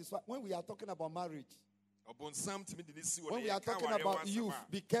 That is why when we are talking about marriage, when we are talking about youth,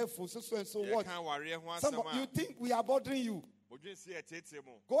 be careful. So and so what? Some of you think we are bothering you.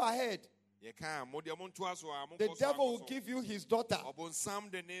 Go ahead. The devil will give you his daughter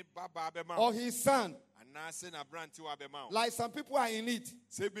or his son. Like some people are in it.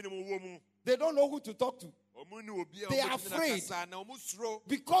 They don't know who to talk to. They are afraid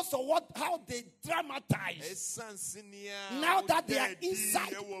because of how they dramatize. Now that they are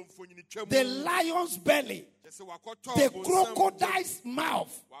inside the lion's belly, the crocodile's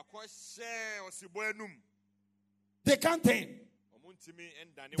mouth, they can't turn.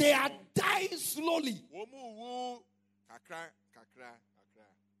 They are dying slowly.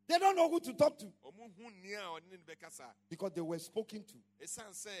 They don't know who to talk to because they were spoken to.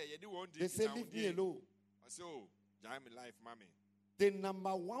 They say, leave me alone. The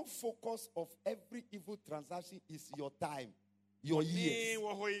number one focus of every evil transaction is your time, your years.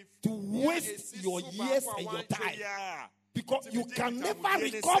 To waste your years and your time. Because you can never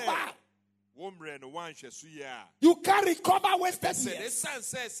recover. You can't recover wasted years.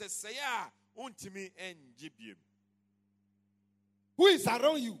 Who is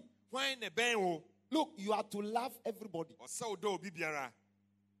around you? Look, you are to love everybody.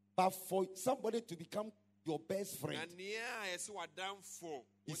 But for somebody to become your best friend,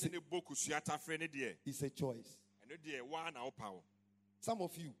 it's a choice. Some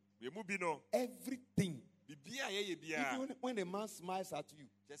of you, Everything. Even when a man smiles at you,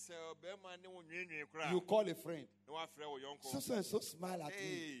 you call a friend. So and so smile at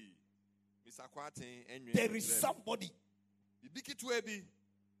me. There is somebody.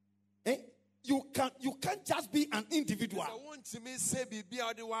 You can't just be an individual.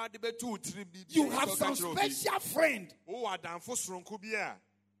 You have some special friend.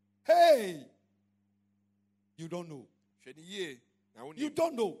 Hey, you don't know. You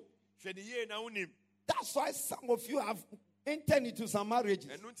don't know. That's why some of you have entered into some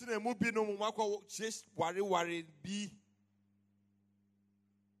marriages.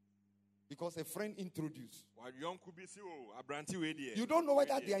 Because a friend introduced. You don't know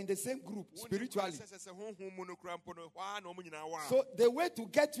whether they are in the same group spiritually. So the way to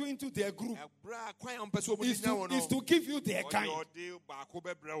get you into their group is to give you their kind.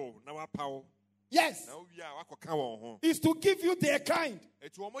 Yes. Is to give you their kind.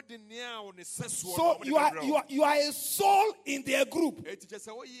 So you are a soul in their group.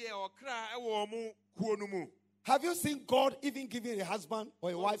 Have you seen God even giving a husband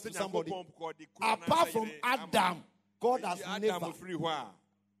or a wife to somebody? Apart from Adam, God has never.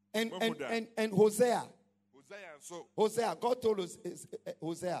 And Hosea, God told us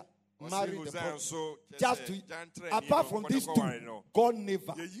Hosea married the prophet. Just to, apart from these two, God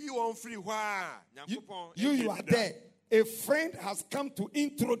never. You are there. A friend has come to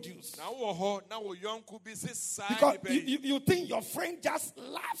introduce. Because you think your friend just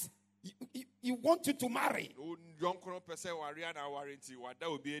laughs. You want you to marry.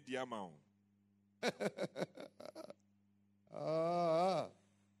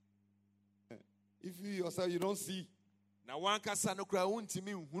 If you yourself you don't see,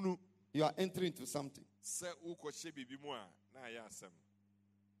 you are entering into something.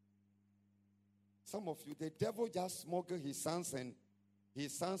 Some of you, the devil just smuggled his sons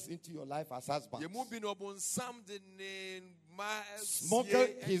into your life as husbands. Smuggle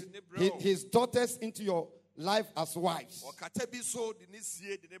his daughters into your life as wives.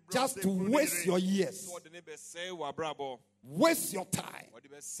 Just to waste your years. Waste your time.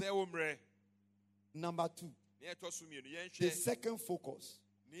 Number 2. The second focus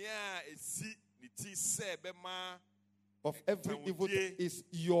of every evil is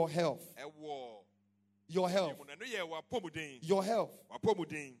your health. Your health. Your health.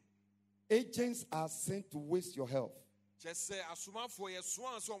 Agents are sent to waste your health.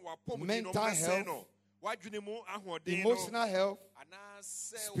 Mental health, emotional health,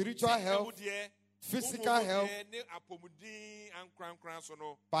 spiritual health, physical health.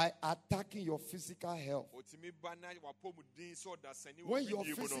 By attacking your physical health. When your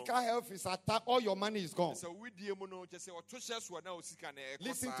physical health is attacked, all your money is gone.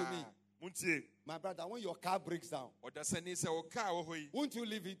 Listen to me. My brother, when your car breaks down, won't you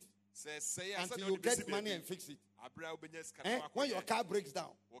leave it until you get money and fix it? When your car breaks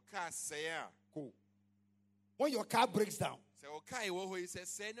down, cool. When your car breaks down,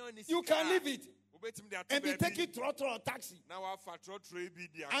 you can leave it and be taking trotro or taxi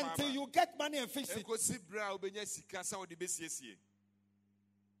until you get money and fix it.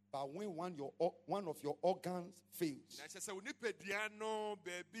 But when one of your organs fails, can you leave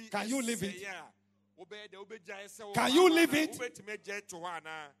it? Can you leave it?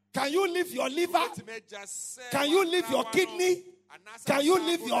 Can you leave your liver? Can you leave your kidney? Can you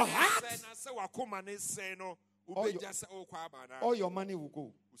leave your heart? All your money will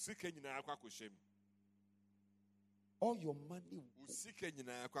go. All your money will go.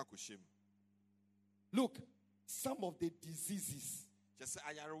 Look, some of the diseases,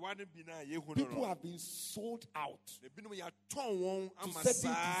 people have been sold out to certain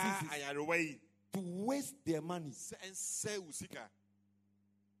diseases to waste their money.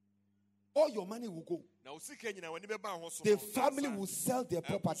 All your money will go. The family will sell their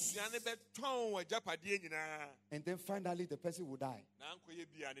property. And then finally the person will die.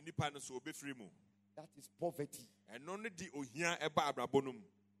 That is poverty.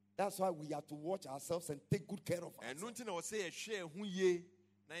 That's why we have to watch ourselves and take good care of ourselves.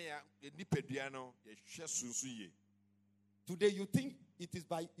 Today you think it is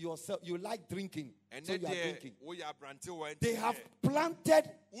by yourself. You like drinking, so you are drinking. They have planted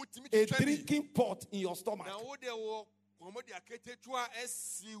a drinking pot in your stomach.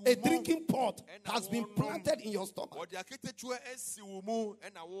 A drinking pot has been planted in your stomach.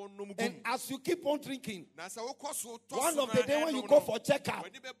 And as you keep on drinking, one of the day when you go for checkup,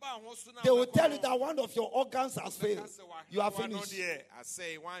 they will tell you that one of your organs has failed. You are finished.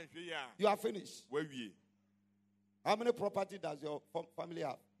 You are finished. How many property does your family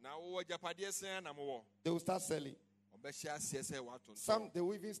have? They will start selling. Some, they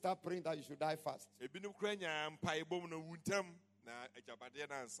will even start praying that you should die fast.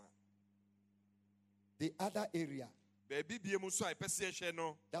 The other area,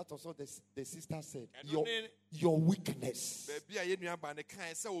 that also the sister said, your weakness.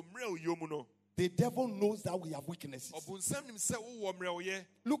 The devil knows that we have weaknesses.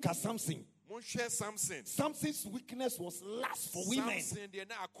 Look at Samson. Samson's weakness was lust for women.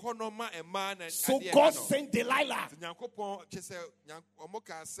 So God sent Delilah.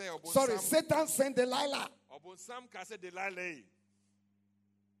 Sorry, Satan sent Delilah.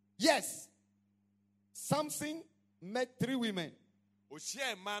 Yes. Samson met 3 women.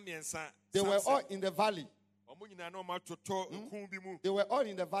 They were all in the valley. They were all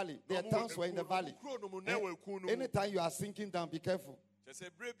in the valley. Their towns were in the valley. Anytime you are sinking down, be careful.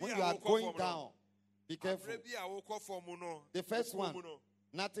 When you are going down, be careful. The first one,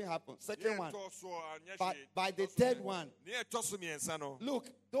 nothing happened. Second one, but by the third one, look,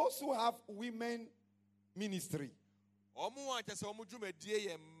 those who have women ministry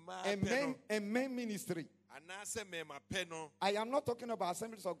and men ministry. I am not talking about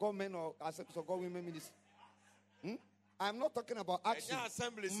Assemblies of God men or Assemblies of God women ministry. I'm not talking about action.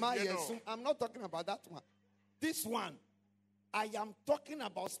 I'm not talking about that one. This one, I am talking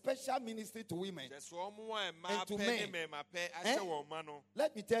about special ministry to women and to men.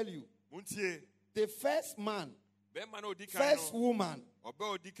 Let me tell you, the first man, first woman,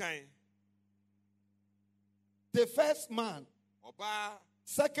 the first man,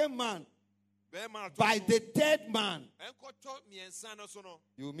 second man, by the third man,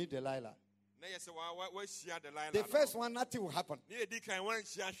 you will meet Delilah. The first one, nothing will happen.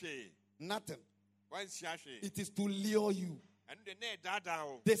 Nothing. It is to lure you.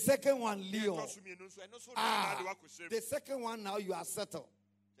 The second one, lure. The second one, now you are settled.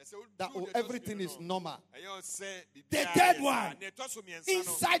 That everything is normal. The third one,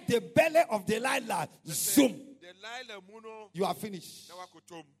 inside the belly of Delilah, zoom. You are finished.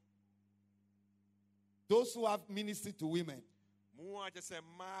 Those who have ministry to women.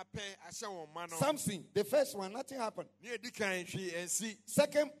 Samson, the first one, nothing happened.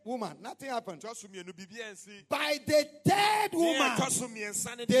 Second woman, nothing happened. By the third woman,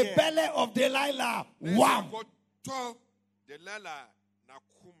 the belly of Delilah, wow.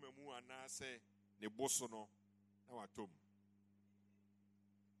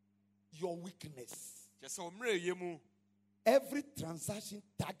 Your weakness. Every transaction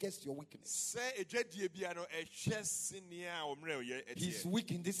targets your weakness. He's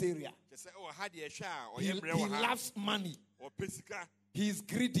weak in this area. He loves money. He's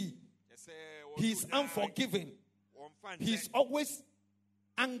greedy. He's unforgiving. He's always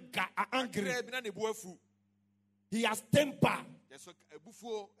angry. He has temper.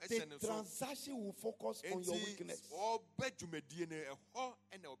 The transaction will focus on your weakness.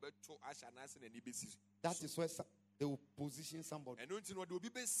 That is where they will position somebody.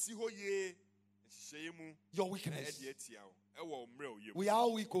 Your weakness. We are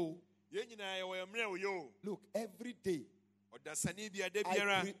all weak. Look, every day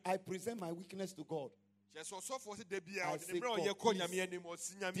I present my weakness to God. I say, God,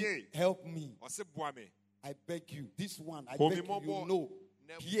 please, help me. I beg you. This one, I beg you, you know.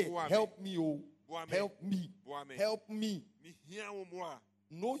 Here, help me, oh. Help me. Help me.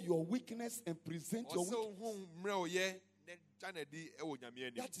 Know your weakness and present your weakness.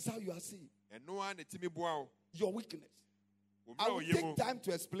 That is how you are seeing. Your weakness. I will take time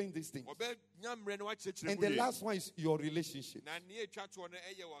to explain this thing. And the last one is your relationship.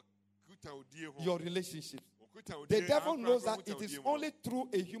 Your relationship. The devil knows that it is only through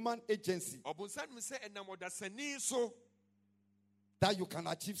a human agency that you can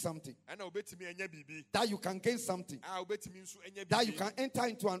achieve something, that you can gain something, that you can enter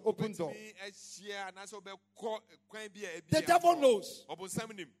into an open door. The devil knows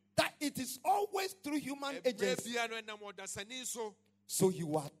that it is always through human agency. So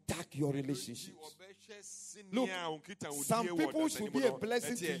you attack your relationships. Look, some people should be a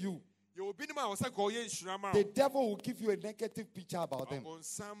blessing to you. The devil will give you a negative picture about them.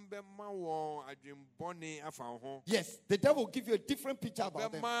 Yes, the devil will give you a different picture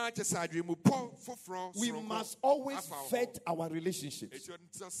about them. We must always vet our relationships.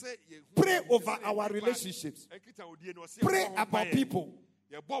 Pray over our relationships. Pray about people.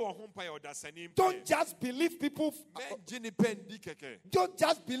 Don't just believe people. Don't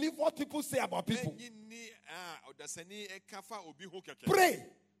just believe what people say about people. Pray.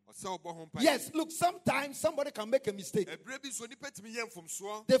 Yes, look, sometimes somebody can make a mistake.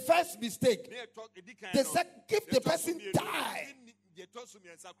 The first mistake, the second, give the person time.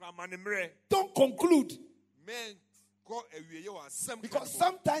 Don't conclude. Because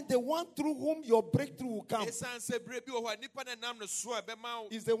sometimes the one through whom your breakthrough will come is the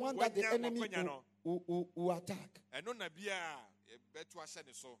one that the enemy will attack.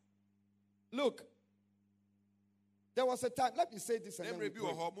 Look, there was a time, let me say this again.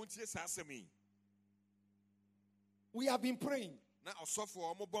 We have been praying.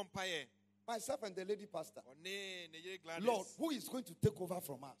 Myself and the lady pastor. Lord, who is going to take over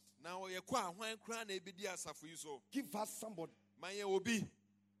from us? Give us somebody.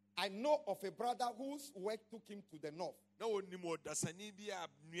 I know of a brother whose work took him to the north.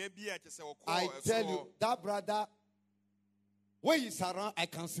 I tell you, that brother, when he's around, I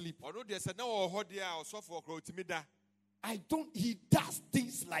can sleep. He does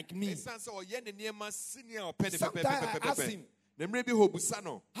things like me. Sometimes I ask him,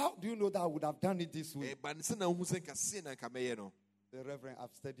 how do you know that I would have done it this way? The Reverend,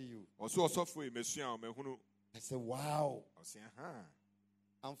 I've studied you. I said, wow.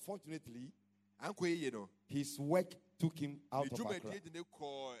 Unfortunately, his work took him out of Accra.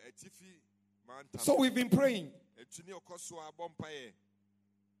 So we've been praying.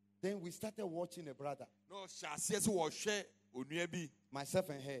 Then we started watching a brother. Myself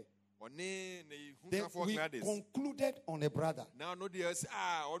and her. Then we concluded on a brother.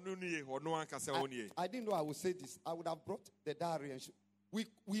 I didn't know I would say this. I would have brought the diary and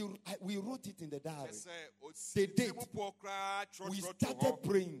we wrote it in the diary. The date. We started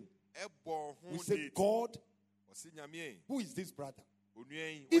praying. We said, God, who is this brother?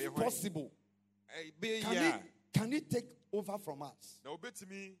 If possible, can he take over from us?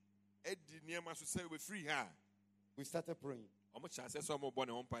 We started praying.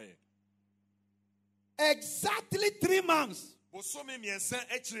 Exactly 3 months.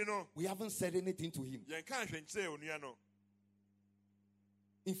 We haven't said anything to him.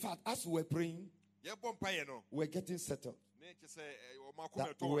 In fact, as we were praying, we were getting settled.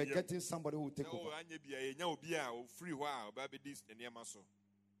 That we were getting somebody who will take over.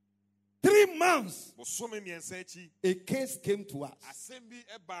 3 months, a case came to us.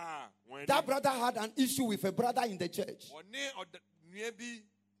 That brother had an issue with a brother in the church.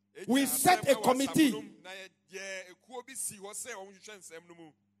 We set a committee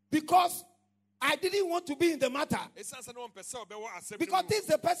because I didn't want to be in the matter. Because this is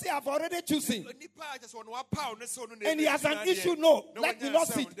the person I've already chosen. And he has an issue. No, let me not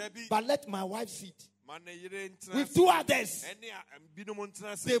sit, but let my wife sit. With 2 others,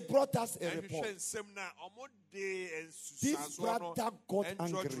 they brought us a report. This brother got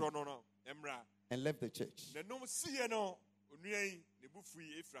angry and left the church.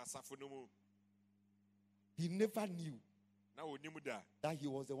 He never knew that he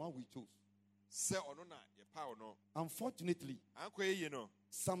was the one we chose. Unfortunately,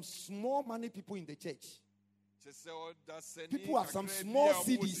 some small money people in the church, people have some small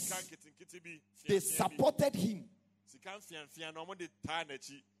CDs, they supported him.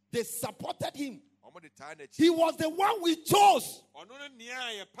 They supported him. He was the one we chose.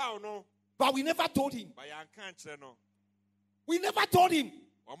 But we never told him. We never told him.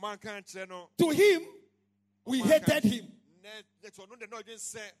 To him, we hated him.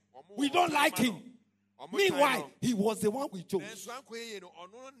 We don't like him. Meanwhile, he was the one we chose.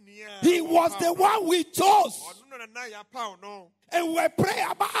 He was the one we chose. And we pray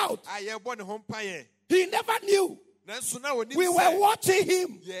about. He never knew. We were watching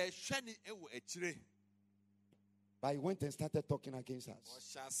him. But he went and started talking against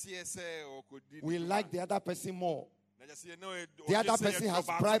us. We like the other person more. The other person has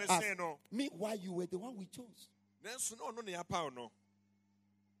bribed us. Meanwhile, you were the one we chose.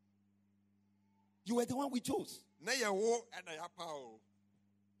 You were the one we chose.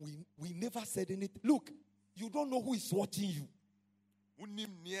 We never said anything. Look, you don't know who is watching you.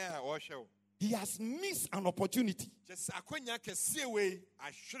 He has missed an opportunity.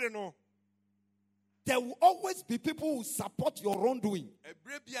 There will always be people who support your wrongdoing.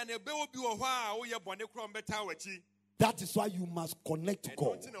 That is why you must connect to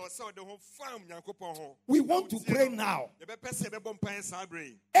God. We want to pray now.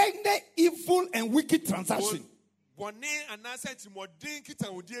 Any evil and wicked transaction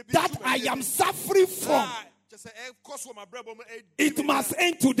that I am suffering from, it must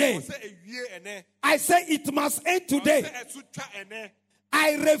end today. I say it must end today.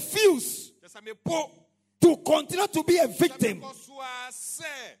 I refuse to continue to be a victim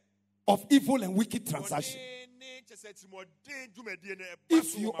of evil and wicked transaction.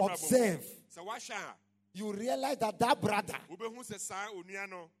 If you observe, you realize that brother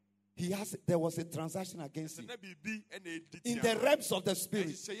there was a transaction against him. In the realms of the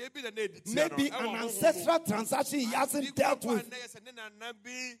spirit. Maybe an ancestral transaction he hasn't dealt with.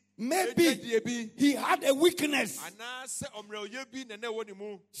 Maybe he had a weakness.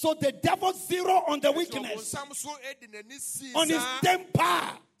 So the devil zero on the weakness. On his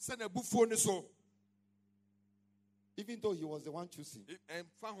temper. Even though he was the one choosing.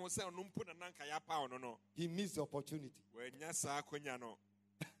 He missed the opportunity.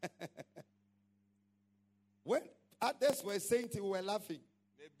 When others were saying it, we were laughing.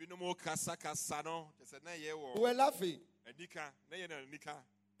 We were laughing.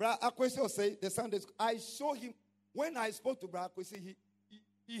 Brother Akwesi say the Sunday school. I saw him when I spoke to Brother Akwesi.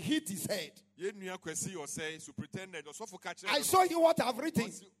 He hit his head. I saw you what I've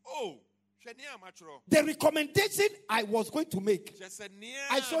written. The recommendation I was going to make.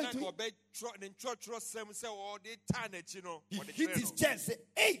 I saw it. He hit his chest and said,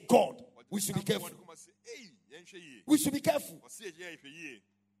 "Hey God, we should be careful. We should be careful."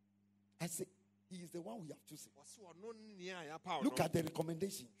 I said, he is the one we have chosen. Look at the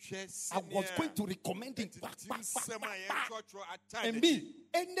recommendation. I was going to recommend him. And me,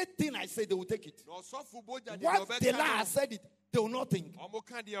 anything I say, they will take it. Once the lie I said it, they will not think.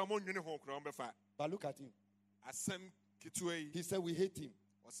 But look at him. He said we hate him.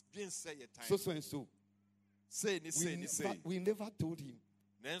 So and so. We never told him.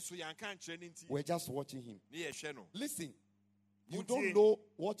 We're just watching him. Listen. You don't know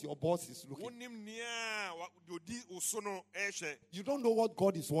what your boss is looking. You don't know what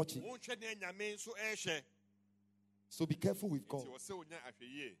God is watching. So be careful with God.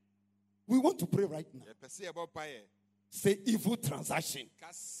 We want to pray right now. Say evil transaction.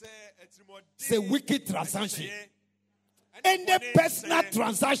 Say wicked transaction. Any personal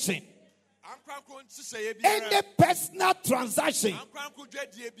transaction. Any personal transaction.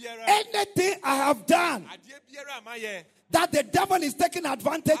 Anything I have done that the devil is taking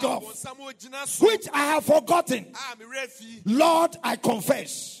advantage of, which I have forgotten. Lord, I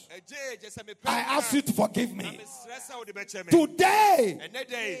confess. I ask you to forgive me.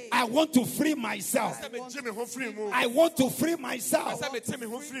 Today, I want to free myself. I want to free myself.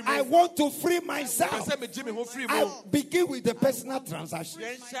 I want to free myself. I begin with the personal transaction.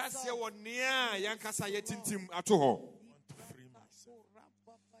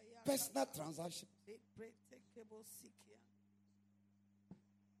 Personal transaction.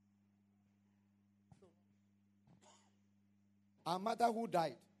 Our mother who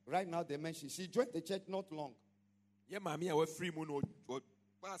died, right now they mentioned, she joined the church not long. The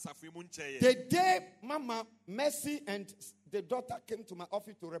day Mama Mercy and the daughter came to my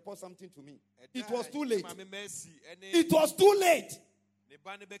office to report something to me, it was too late. It was too late.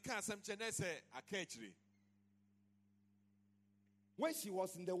 When she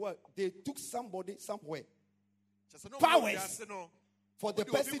was in the world, they took somebody somewhere. Powers for the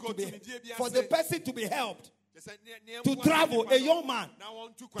person to be helped. To travel, a young man.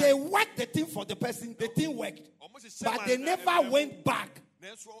 They worked the thing for the person. The thing worked. But they never went back.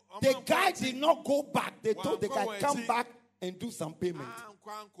 The guy did not go back. They told the guy, come back and do some payment.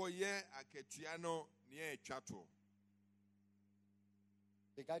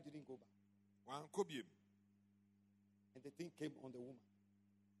 The guy didn't go back. And the thing came on the woman.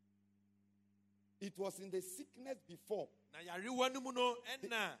 It was in the sickness before.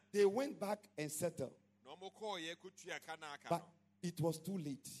 They went back and settled. But it was too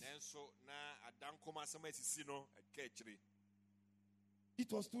late.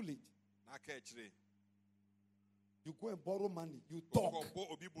 It was too late. You go and borrow money. You talk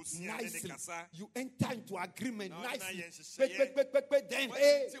nicely. You enter into agreement nicely. Then,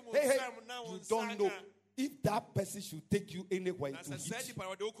 hey, you don't know if that person should take you anywhere to hit you.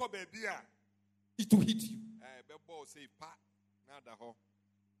 It will hit you.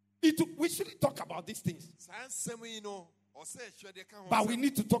 We shouldn't talk about these things. But we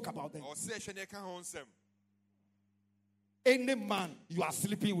need to talk about them. Any man you are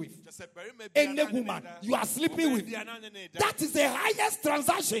sleeping with, any woman you are sleeping with, that is the highest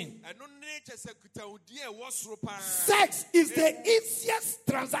transaction. Sex is the easiest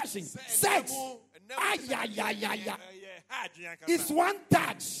transaction. Sex. It's one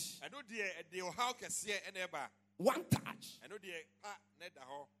touch. One touch.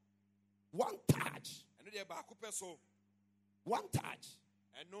 One touch. One touch.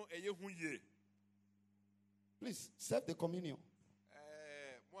 Please, serve the communion.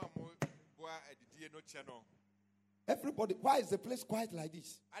 Everybody, why is the place quiet like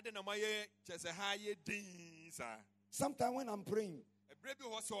this? Sometimes when I'm praying,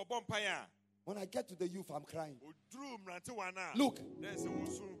 When I get to the youth, I'm crying. Look,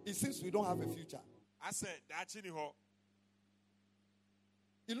 it seems we don't have a future.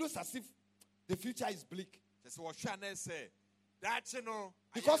 It looks as if the future is bleak.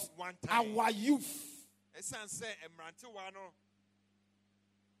 Because our youth,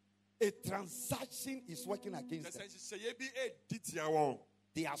 a transaction is working against them.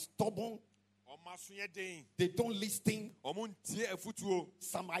 They are stubborn. They don't listen.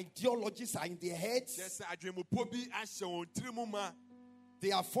 Some ideologies are in their heads. They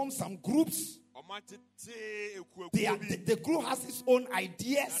have formed some groups. The group has its own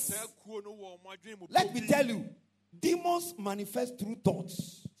ideas. Let me tell you, demons manifest through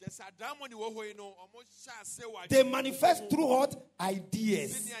thoughts. They manifest through what?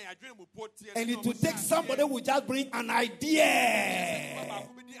 Ideas. And it will take somebody who will just bring an idea.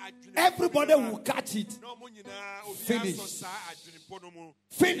 Everybody will catch it. Finish.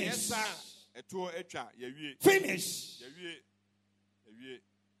 Finish. Finish.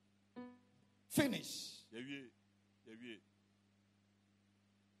 Finish.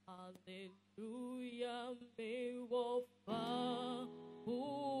 Hallelujah.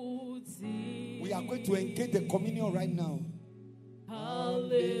 We are going to engage the communion right now.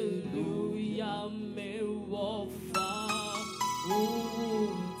 Hallelujah.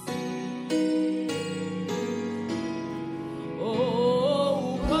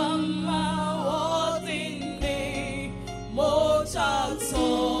 Oh, Mama, what in me,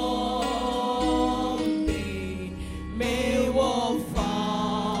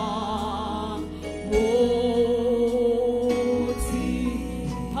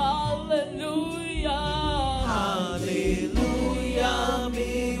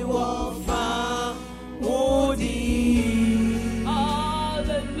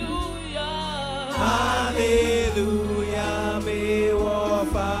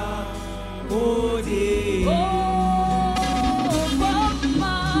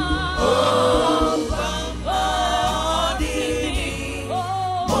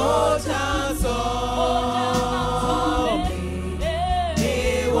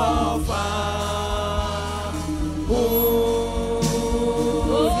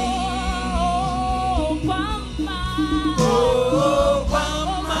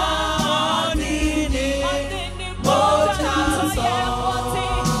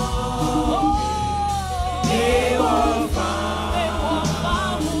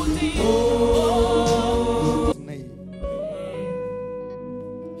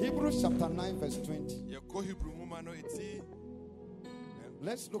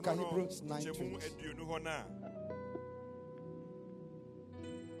 Let's look at Hebrews 9:20.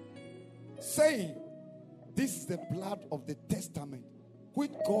 Saying, this is the blood of the testament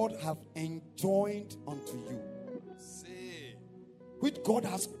which God hath enjoined unto you, which God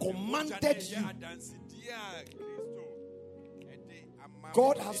has commanded you.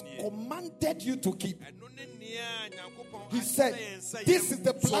 God has commanded you to keep. He said, this is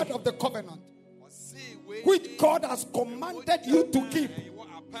the blood of the covenant which God has commanded you to keep.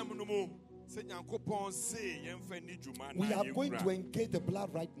 We are going to engage the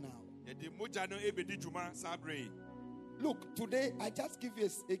blood right now. Look, today I just give you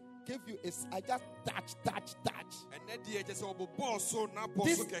I just touch.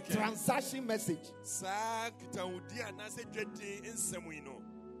 This transaction message.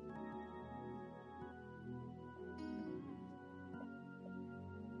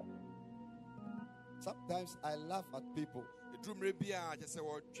 Sometimes I laugh at people.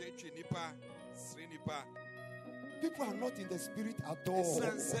 People are not in the spirit at all.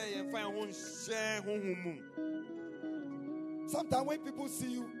 Sometimes when people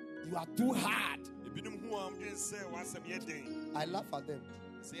see you, you are too hard. I laugh at them.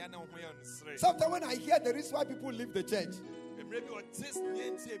 Sometimes when I hear the reason why people leave the church,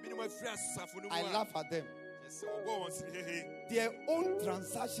 I laugh at them. Their own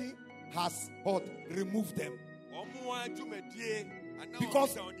transaction has removed them.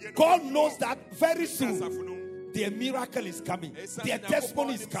 Because God knows that very soon their miracle is coming. Their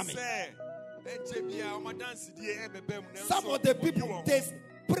testimony is coming. Some of the people, there's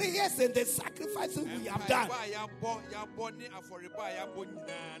prayers and the sacrifices we have done.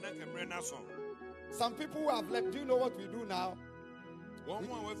 Some people who have left, do you know what we do now?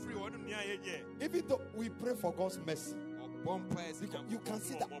 Even though we pray for God's mercy, you can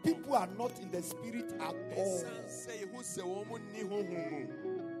see that people are not in the spirit at all.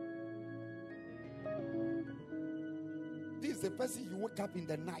 This is the person you wake up in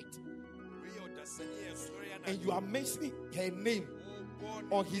the night and you are mentioning her name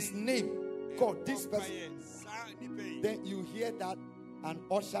or his name. God, this person. Then you hear that an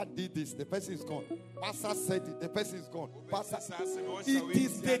usher did this, the person is gone. Pastor said it, the person is gone. Pastor, it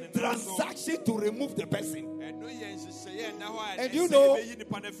is the transaction to remove the person. And you know,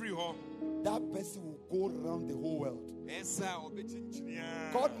 that person will go around the whole world.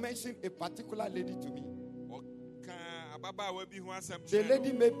 God mentioned a particular lady to me. The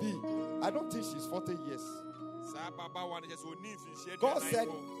lady may be, I don't think she's 40 years. God said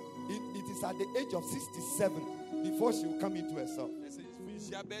it is at the age of 67 before she will come into herself.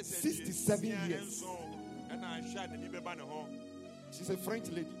 67 years. She's a French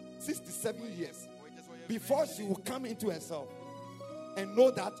lady. 67 years before she will come into herself and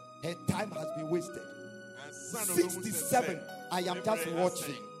know that her time has been wasted. 67. I am just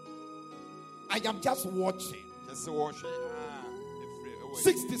watching. I am just watching.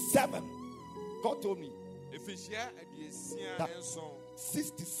 67. God told me that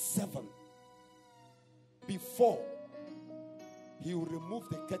 67 before he will remove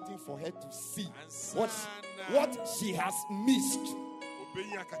the curtain for her to see what she has missed.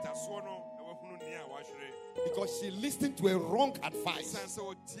 Because she listened to a wrong advice,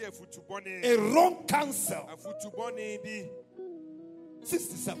 a wrong counsel.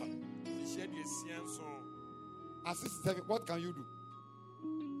 67. At 67, what can you do?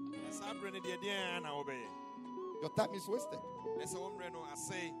 Your time is wasted.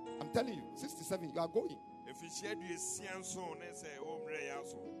 I'm telling you, 67, you are going.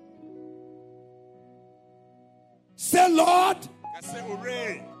 Say, Lord,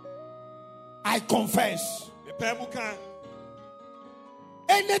 I confess.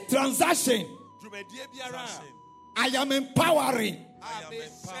 Any transaction I am empowering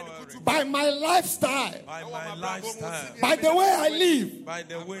by my lifestyle, by the way I live, by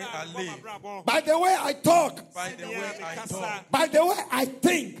the way I talk, by the way I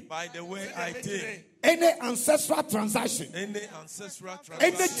think, any ancestral transaction, any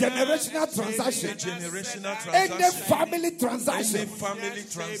generational transaction, any family transaction,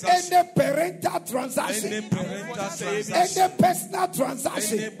 any parental transaction, any personal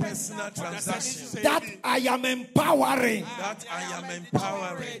transaction that I am empowering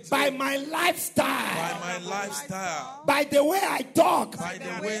by my lifestyle, by the way I talk,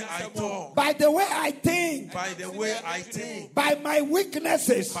 by the way I think, by my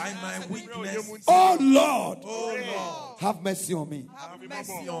weaknesses. Oh Lord, have mercy on me. Have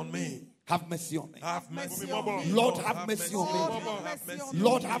mercy on me. Have mercy on me. Have mercy on me. Lord, have mercy on me.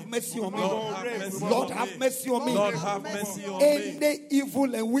 Lord, have mercy on me. Lord, have mercy on me. Lord, have mercy on me. Any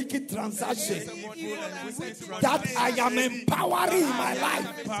evil and wicked transaction that I am empowering in my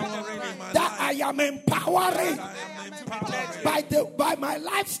life, that I am empowering by my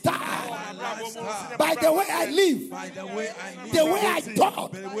lifestyle, by the way I live, the way I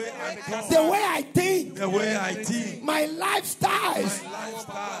talk, the way I think, my lifestyle,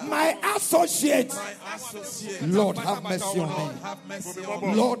 my associates. Lord, have mercy on me.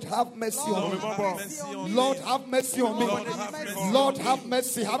 Lord, have mercy on me. Lord, have mercy on me. Lord, have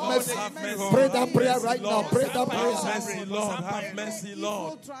mercy. Have mercy. Pray that prayer right now. Pray that prayer. Lord, have mercy,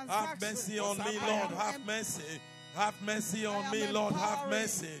 Lord. Have mercy on me, Lord. Have mercy. Have mercy on me, Lord, have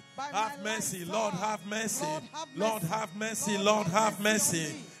mercy. Have mercy, Lord, have mercy. Lord, have mercy, Lord, have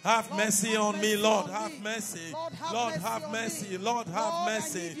mercy. Have mercy on me, Lord, have mercy. Lord, have mercy, Lord, have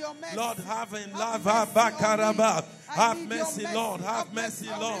mercy. Lord, have in love, have mercy, Lord, have mercy,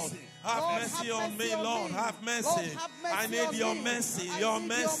 Lord. Have mercy on me, Lord. Have mercy. I need your mercy. Your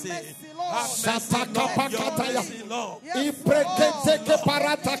mercy. Have mercy, Lord. Your mercy, Lord. Your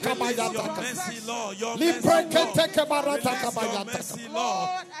mercy, Lord. Your mercy, Lord.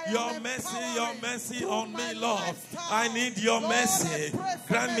 Your mercy, your mercy on me, Lord. I need your mercy.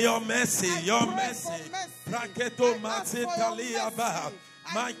 Grant me your mercy. Your mercy. Raketo Matsitaliaba.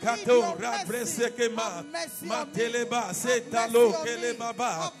 Makato rabresekema mateleba setalo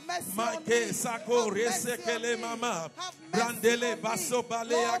kelebaba make sako resekele mama brandele baso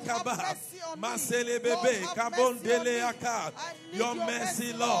bale akaba masele bebe kabondele aka. Your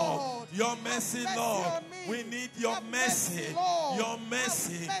mercy, Lord. Your mercy, Lord. We need your mercy. Your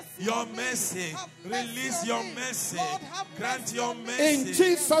mercy. Your mercy. Release your mercy. Grant your mercy. In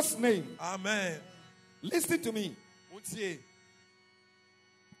Jesus' name. Amen. Listen to me.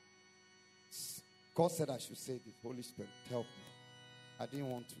 God said I should say this. Holy Spirit, help me. I didn't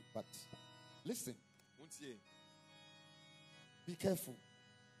want to, but listen. Be careful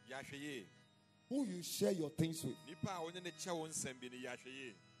who you share your things with.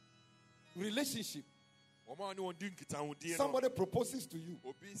 Relationship. Somebody proposes to you,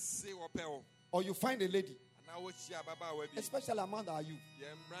 or you find a lady especially among our youth.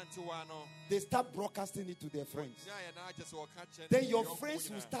 They start broadcasting it to their friends. Then your friends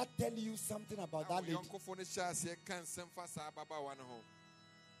will start telling you something about that lady.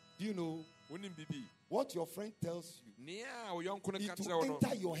 Do you know what your friend tells you? It will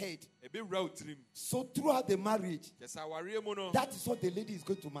enter your head. So throughout the marriage, that is what the lady is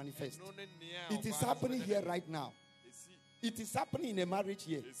going to manifest. It is happening here right now. It is happening in a marriage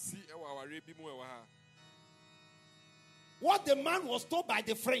here. What the man was told by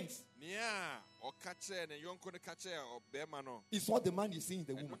the friends is what the man is seeing in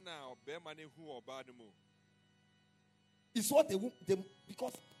the woman. It's what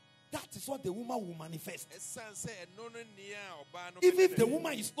because that is what the woman will manifest. Even if the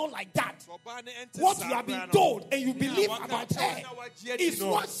woman is not like that, what you have been told and you believe about her is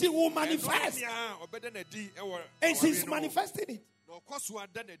what she will manifest. And she's manifesting it. No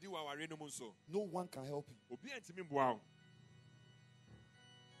one can help you.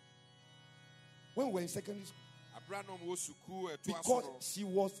 When we were in secondary school, because she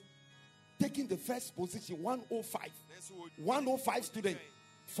was taking the first position, 105 students.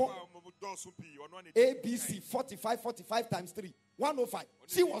 ABC 45 times 3 105.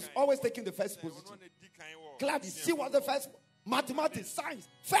 She was always taking the first position. Gladys, she was the first. Mathematics, science,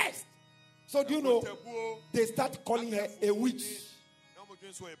 first. So do you know they start calling her a witch?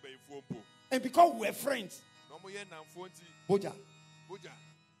 And because we're friends, Boja,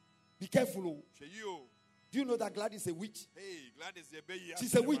 be careful. Do you know that Gladys is a witch?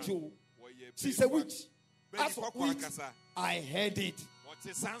 She's a witch. She's a witch. As for which I heard it.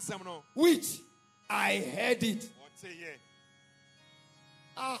 Which I heard it.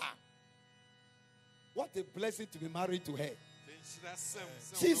 What a blessing to be married to her.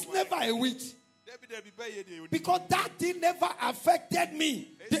 She's never a witch. Because that thing never affected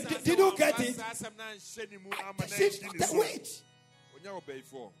me. Did you get it? She's not a witch.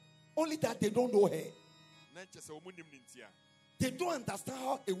 Only that they don't know her. They don't understand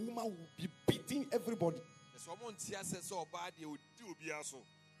how a woman will be beating everybody.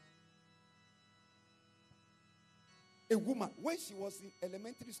 A woman, when she was in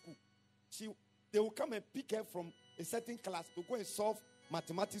elementary school, they will come and pick her from a certain class to go and solve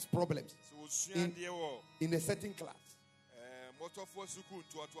mathematics problems in a certain class.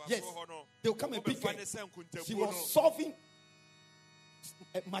 Yes, they will come and pick her. She was solving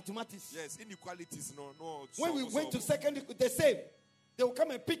mathematics. Yes, inequalities. No. When we went to secondary school, the same. They will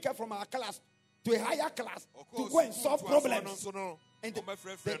come and pick her from our class to a higher class to go and solve problems. And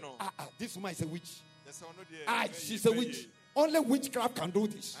this woman is a witch. She's a witch. Only witchcraft can do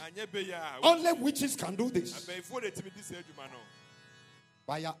this. Only witches can do this.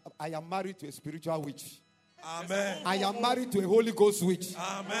 I am married to a spiritual witch. Amen. I am married to a Holy Ghost witch.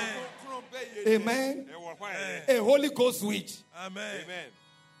 Amen. Amen. A Holy Ghost witch. Amen.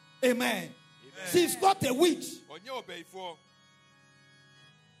 Amen. She's not a witch.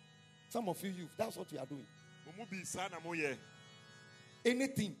 Some of you, that's what you are doing.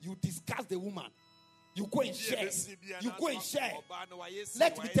 Anything you discuss the woman, you go and share. You go and share.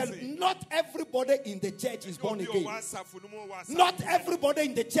 Let me tell you, not everybody in the church is born again. Not everybody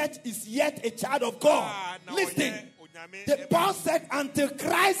in the church is yet a child of God. Listen, the Paul said, until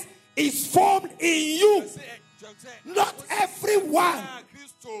Christ is formed in you. Not everyone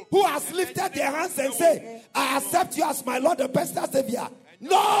who has lifted their hands and say, I accept you as my Lord and Pastor Savior.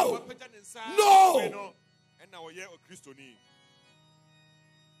 No. No.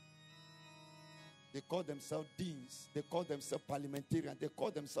 They call themselves deans. They call themselves parliamentarians. They call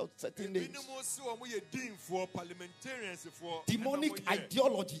themselves certain names. Demonic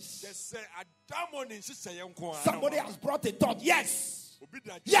ideologies. Somebody has brought a thought. Yes.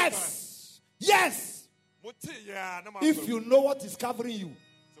 Yes. Yes. If you know what is covering you,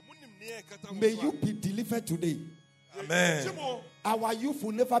 may you be delivered today. Amen. Our youth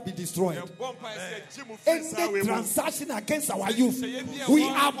will never be destroyed. Any transaction against our youth, we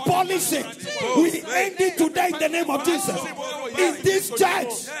abolish it. We end it today in the name of Jesus. In this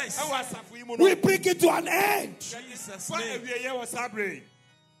church, we bring it to an end.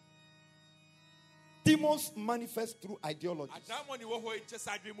 Demons manifest through ideologies.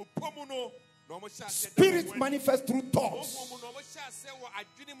 Spirits manifest through thoughts.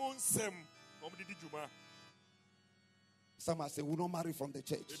 Some have said, we will not marry from the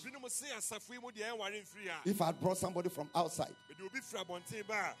church. If I had brought somebody from outside,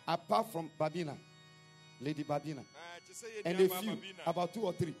 apart from Babina, Lady Babina, and a few, about 2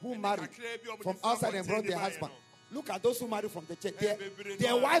 or 3, who married from outside and brought their husband. Look at those who married from the church.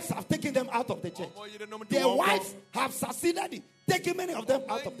 Their wives have taken them out of the church. Their wives have succeeded in taking many of them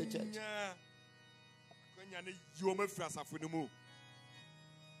out of the church.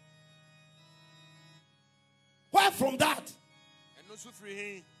 Where from that?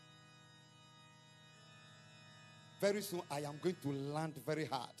 Very soon I am going to land very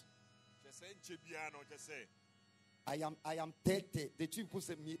hard. I am 30. The chief people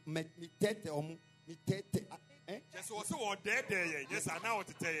say me 30 or me 30. Just also or dead day. Yes, I know what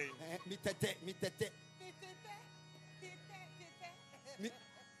to tell you. Me 30. Me 30.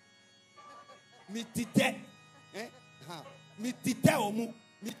 Me 30 or me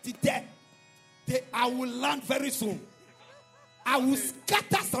 30. I will land very soon. I will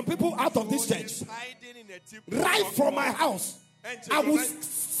scatter some people out of this church. Right from my house. I will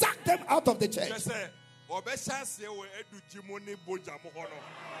sack them out of the church.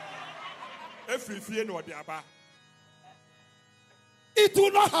 It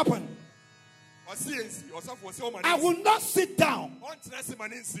will not happen. I will not sit down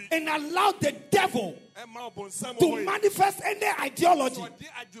and allow the devil to manifest any ideology.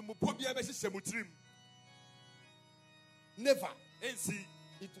 Never.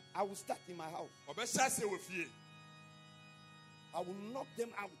 I will start in my house. I will knock them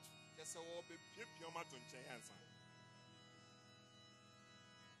out.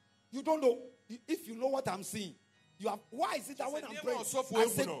 You don't know. If you know what I'm seeing, you have. Why is it that when I'm praying, I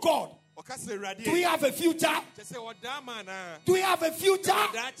say, God, do we have a future? Do we have a future?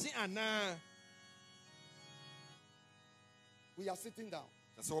 We are sitting down.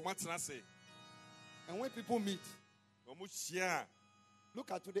 And when people meet,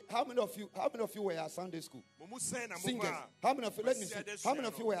 look at today. How many of you were at Sunday school? Singers. How many of you? Let me see. How many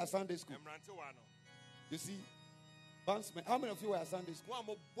of you were at Sunday school? You see, Bounceman. How many of you were at Sunday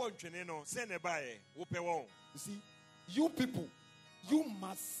school? You see, you people, you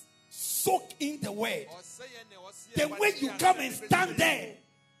must soak in the word. Then when you come and stand there,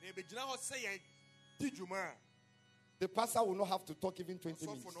 the pastor will not have to talk even 20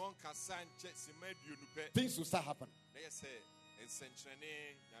 minutes. Things will start happening.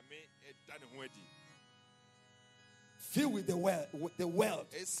 Filled with the world.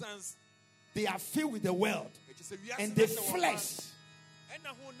 They are filled with the world and the flesh.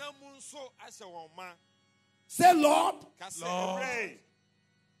 Say, Lord,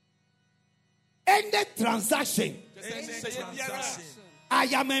 any transaction, I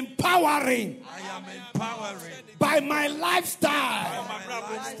am empowering by my lifestyle,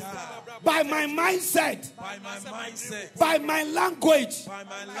 by my mindset, by my language.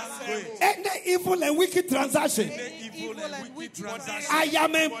 Any evil and wicked transaction, I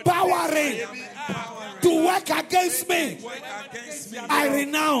am empowering to work against me. I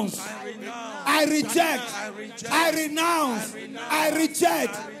renounce. I reject. I renounce. I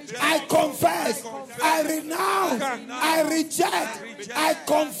reject. I confess. I renounce. I reject. I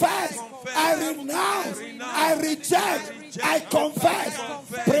confess. I renounce. I reject. I confess.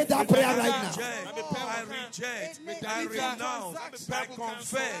 Pray that prayer right now. I reject. I renounce. I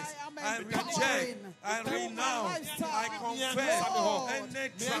confess. I reject. I renounce. I confess. Any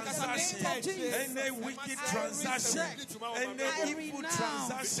transaction, any wicked transaction, any evil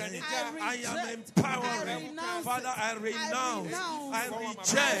transaction, I am empowering. Father, I renounce. I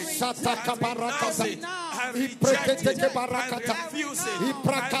reject. I reject it. I refuse it. I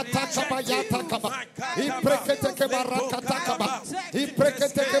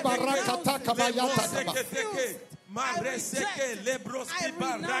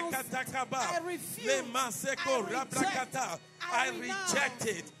reject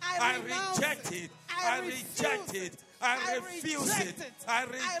it. I reject it. I reject it. I refuse it. I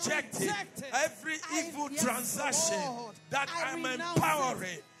reject it. Every evil transaction that I'm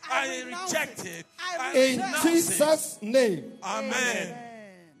empowering, I reject it. In Jesus' name. Amen.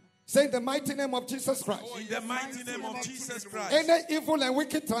 Say in the mighty name of Jesus Christ. In the mighty name of Jesus Christ. Any evil and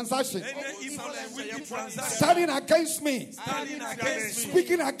wicked transaction. Any evil and wicked transaction. Standing against me. Standing against me.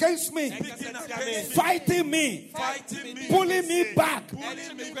 Speaking against me. Speaking against me. Fighting me. Fighting me. Pulling me back.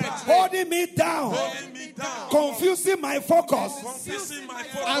 Pulling me back. Holding me down. Holding me down. Confusing my focus. Confusing my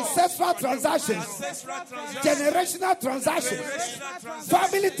focus. Ancestral transactions. Ancestral transactions. Generational transactions. Generational transactions.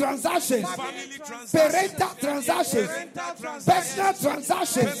 Family transactions. Family transactions. Parental transactions. Parental transactions. Personal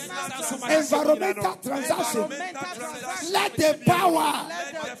transactions. Environmental transactions. Let the power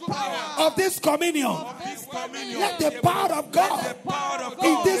of this communion, let the power of God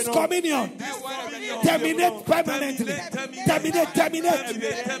in this communion terminate permanently. terminate, terminate,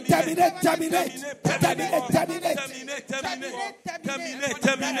 terminate, terminate, terminate, terminate, terminate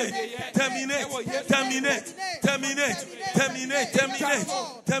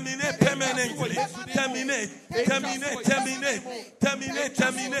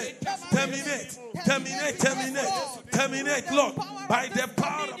permanently, terminate, Lord, by the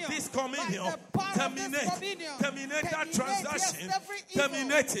power of this communion, terminate that transaction,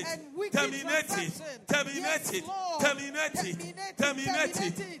 terminate it,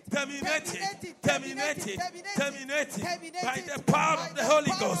 by the power of the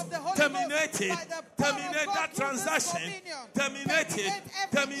Holy Ghost, terminate that transaction, terminate it.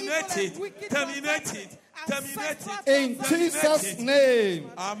 In Jesus'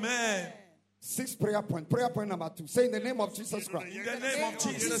 name. Amen. 6 prayer point. Prayer point number 2. Say in the name of Jesus Christ. In the name of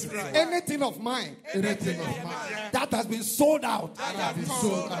Jesus Christ. Anything of mine that has been sold out,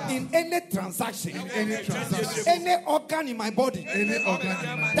 in any transaction, any organ in my body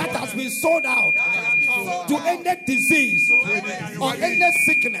that has been sold out to any disease or any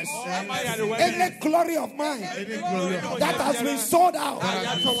sickness, any glory of mine that has been sold out,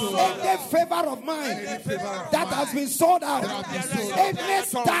 any favor of mine that has been sold out, any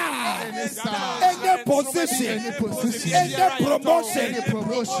star, any position, any promotion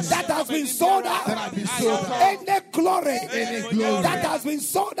that has been sold out, any glory that has been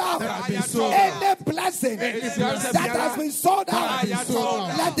sold out, any blessing that has been sold out,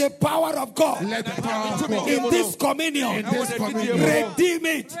 let the power of God in this communion redeem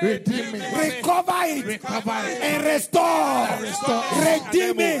it, recover it, and restore.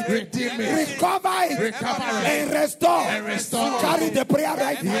 Redeem it, recover it, and restore. Carry the prayer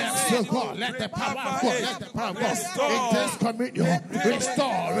right now. Let the power of God, let the power of God in this communion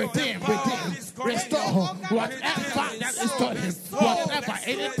restore, redeem, restore whatever that is stolen, whatever,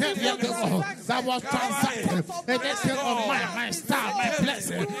 anything that was transacted, anything of my star, my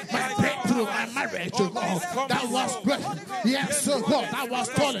blessing, my breakthrough, my marriage, that was great. Yes, so God, that was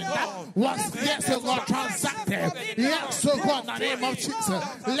stolen, that was, yes, so God, transacted. Yes, so God, in the name of Jesus,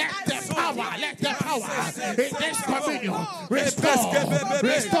 let the power in this communion restore,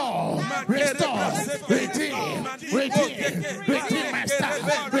 redeem my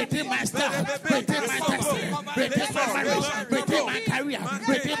stuff, redeem my stuff, redeem my destiny, redeem my marriage, redeem my career,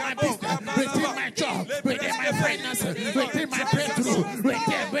 redeem my business, redeem my job, redeem my finances, redeem my breakthrough,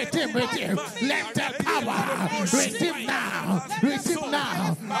 redeem. Let the power redeem now, redeem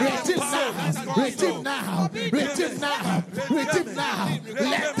now. Let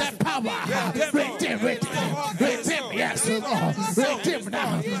the power redeem, yes, Lord, redeem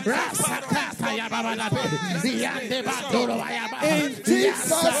now. In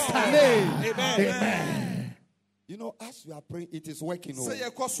Jesus' name. Amen. You know, as you are praying, it is working.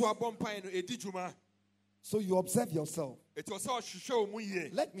 So you observe yourself.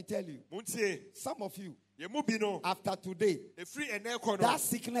 Let me tell you, some of you, after today, that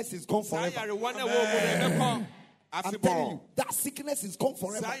sickness is gone forever. I'm telling you, that sickness is gone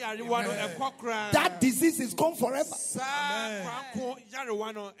forever. That disease is gone forever.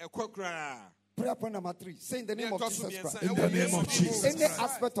 Prayer point number 3. Say in the name of Jesus Christ. In the name of Jesus. Any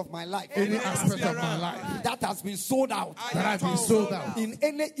aspect of my life. That has been sold out. In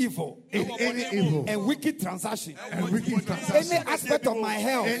any evil. And wicked transaction. Any aspect of my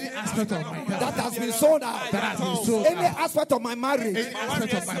health. That has been sold out. Any aspect of my marriage.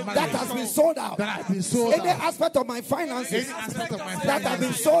 That has been sold out. Any aspect of my finances. That has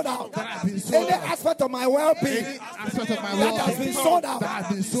been sold out. Any aspect of my well-being. That has been sold out.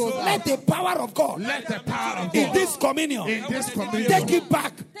 Let the power of God, let the power of God in this communion, take it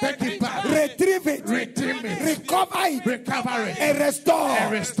back, retrieve it, recover it, and restore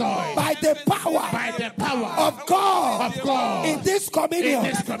by the power of God in this communion.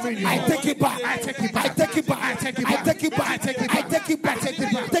 I take it back. I take it back.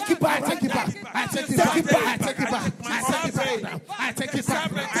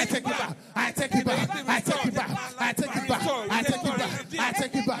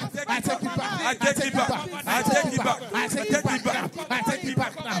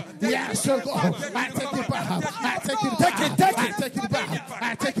 Yeah, so go. I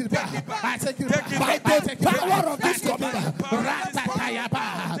take it back. By the power of this communion.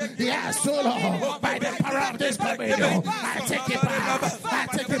 Yeah, so by the power of this communion. I take it back.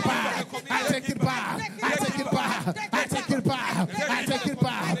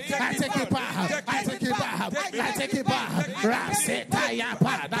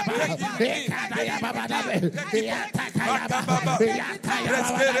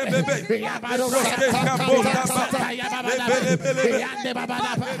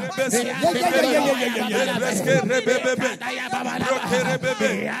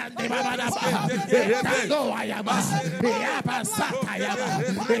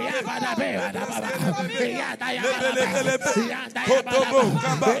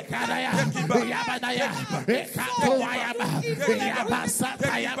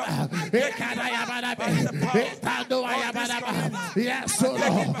 Yes, so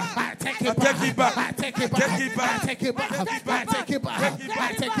Lord, I take it back. I take it back. I take it back. I take it back.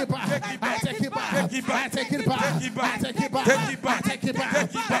 I take it back. I take it back. I take it back. I take it back. I take it back.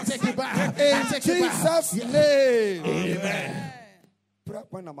 I take it back. In Jesus' name. Amen. Prayer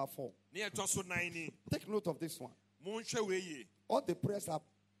point number 4. Take note of this one. All the prayers are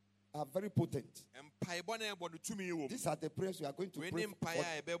very potent. These are the prayers we are going to pray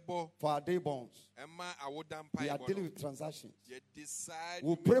for our day bonds. We are dealing with transactions.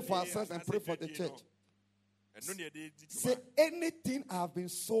 We'll pray for ourselves and pray for the church. Say, anything I have been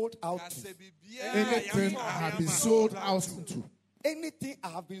sold out to. Anything I have been sold out to. Anything I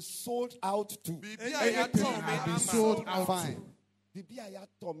have been sold out to. Anything I have been sold out to.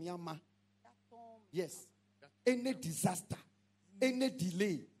 Yes. Any disaster, any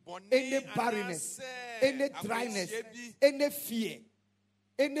delay, any barrenness, any dryness, any fear,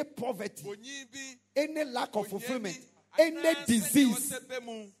 any poverty, any lack of fulfillment, any disease,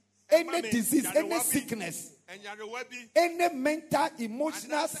 any sickness, any mental,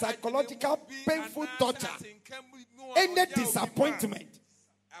 emotional, psychological, painful torture, any disappointment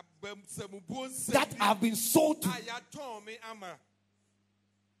that have been sold to.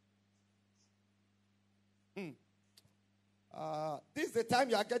 This is the time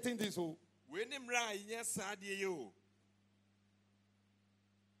you are getting this.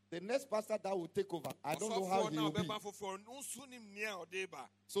 The next pastor that will take over, I don't know how he will be.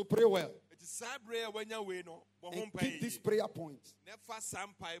 So pray well. And keep this prayer point.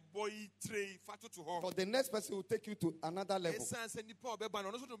 For the next person will take you to another level.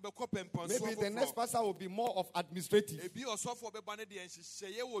 Maybe the next pastor will be more of administrative.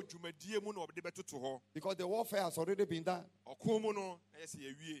 Because the warfare has already been done.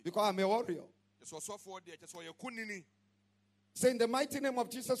 Because I'm a warrior. Say in the mighty name of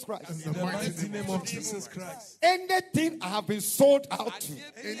Jesus Christ. In the mighty name of Jesus Christ. Anything I have been sold out to.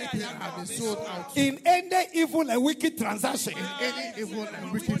 Anything I have been sold out to. In any evil and wicked transaction. In any evil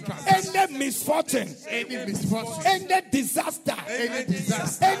and wicked transaction. Any misfortune. Any misfortune. Any disaster. Any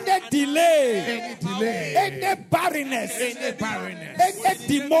disaster. Any delay. Any delay. Any barrenness. Any barrenness. Any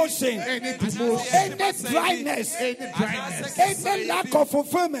demotion. Any demotion. Any dryness. Any dryness. Any lack of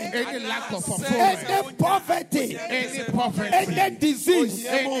fulfillment. Any lack of fulfillment. Any poverty. Any poverty. Any disease,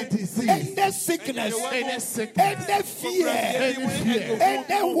 any sickness, any fear,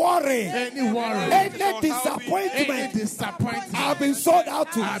 any worry, any disappointment, I've been sold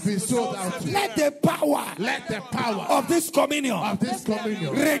out to. Let the power of this communion,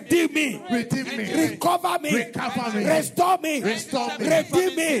 redeem me, recover me, restore me,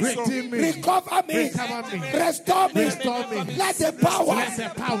 redeem me, recover me, restore me. Let the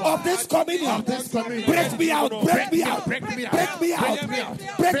power of this communion break me out. Break me out.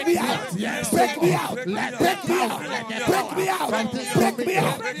 Break me out. Yes. Break me out. Break me out. Break me out. Break me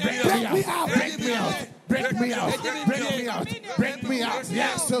out. Break me out. Break me out. Break me out. Break me out. Break me out.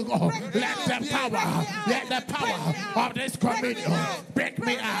 Yes, so go. Let the power of this communion break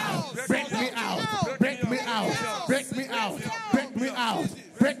me out. Break me out. Break me out. Break me out. Break me out.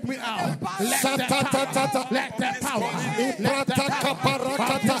 Break me out. Let the power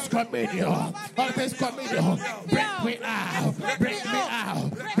of this communion break me out. Break me out. Break me out.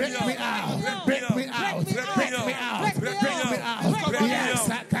 Break me out. Break me out. Break me out. Yes,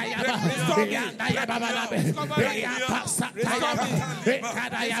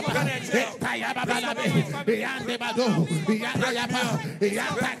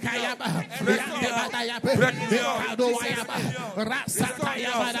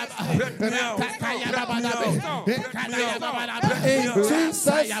 in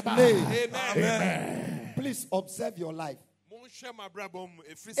Jesus' name. Amen. Please observe your life.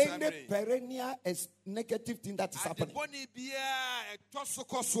 Any perennial negative thing that is happening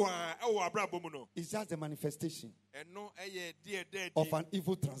is just the manifestation of an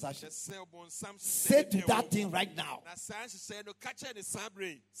evil transaction. Say to that thing right now,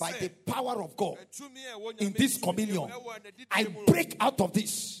 by the power of God in this communion, I break out of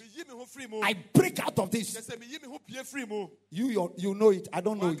this. I break out of this. You know it. I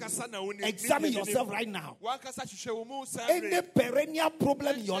don't know it. Examine yourself right now. Any any perennial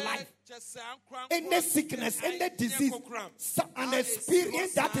problem in your life, any sickness, any disease, an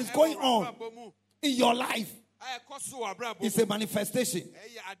experience that is going on in your life is a manifestation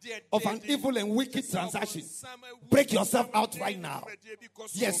of an evil and wicked transaction. Break yourself out right now.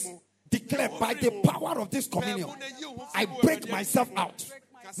 Yes. Declare by the power of this communion, I break myself out.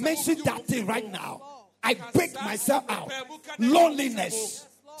 Mention that thing right now. I break myself out. Loneliness,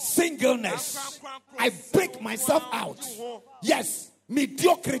 singleness, I break myself out. Yes.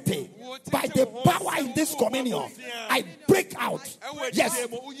 Mediocrity, by the power in this communion, I break out. Yes,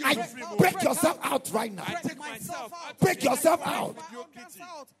 I break yourself out right now. Break yourself out.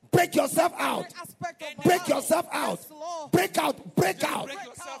 Break yourself out. Break yourself out. Break out. Break out.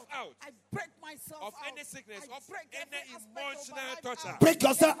 I break myself of any sickness, of any emotional torture. Break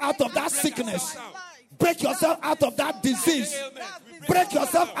yourself out of that sickness. Break yourself out of that disease. Break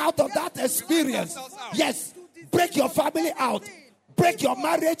yourself out of that experience. Yes, break your family out. Break your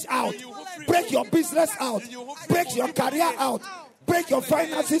marriage out. Break your business out. Break your career out. Break your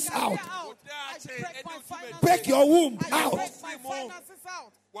finances out. Break your womb out.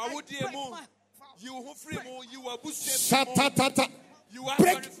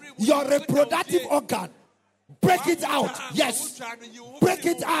 Break your reproductive organ. Break it out. Yes. Break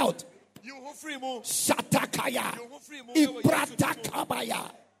it out. Shatakaya.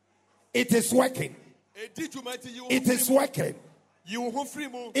 Ipratakabaya. It is working. It is working.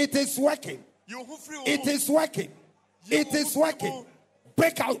 It is working. It is working. It is working.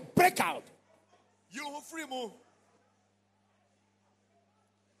 Break out. Break out.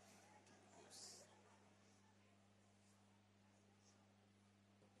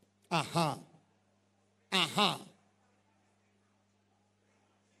 Aha. Aha.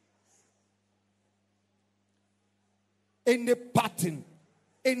 In the pattern,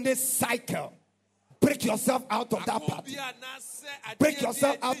 in the cycle, break yourself out of that pattern. Break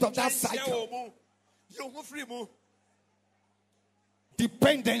yourself out of that cycle.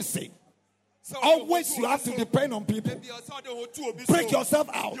 Dependency. Always you have to depend on people. Break yourself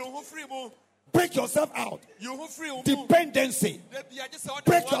out. Break yourself out. Dependency.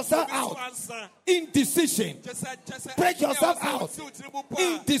 Break yourself out. Indecision. Break yourself out.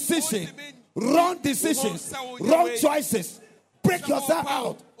 Indecision. Wrong decisions. Wrong choices. Break yourself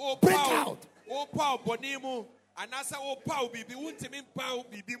out. Break out.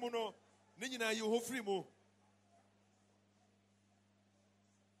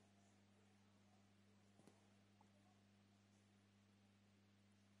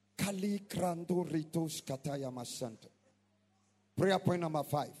 Prayer point number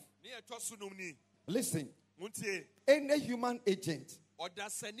 5. Listen. Any human agent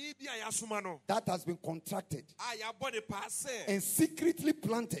that has been contracted and secretly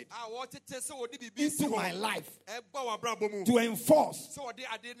planted into my life to enforce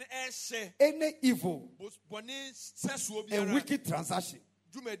any evil and wicked transaction,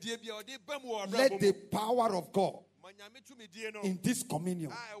 let the power of God in this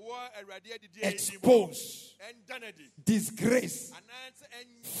communion expose, disgrace,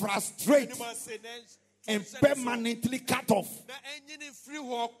 frustrate, and permanently cut off.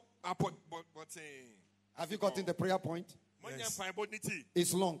 Have you gotten the prayer point? Yes.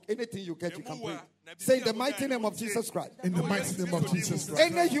 It's long. Anything you get, you can pray. Say in the mighty name of Jesus Christ. In the mighty name of Jesus Christ.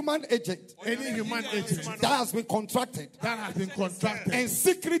 Any human agent. Any human agent that has been contracted. That has been contracted. And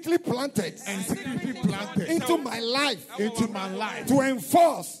secretly planted. And secretly planted. Into my life. Into my life. To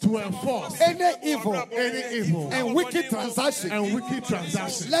enforce. To enforce. Any evil. Any evil. And wicked transaction. And wicked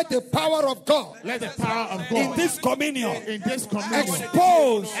transaction. Let the power of God. Let the power of God. In this communion. In this communion.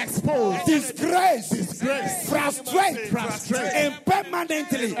 Expose. Expose. Disgrace. Disgrace. Frustrate. And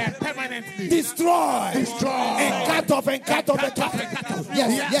permanently destroy. And cut off and cut off and cut off.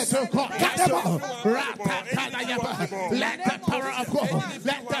 Yes. Cut them off. Let the power of God.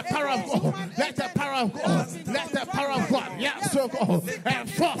 Let the power of God. Let the power of God. Let the power of God. Yes, so God.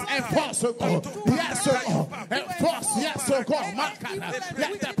 Enforce, so God. Yes, so God. Enforce, yes, so God.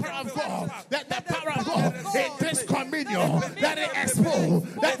 Let the power of God. Let the power of God in this communion. Let it expose.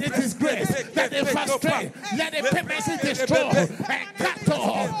 Let it disgrace. Let it frustrate. Let it permanently destroy. And cut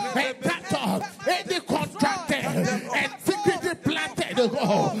off any contracted and secretly planted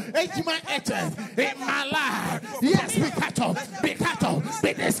in my life. Yes, be cut off, be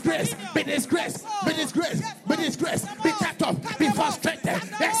disgraced, be cut off, be frustrated,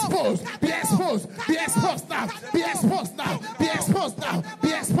 be exposed now, be exposed now,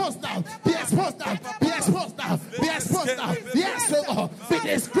 yes,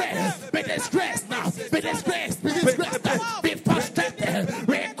 be disgraced now, be frustrated.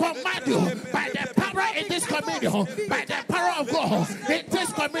 We command you by the power in this communion. communion, by the power of God, in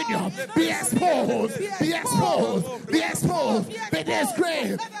this communion, be exposed, be exposed, be exposed, be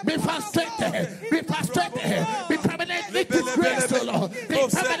disgraced, be frustrated, be permanently disgraced, O Lord, be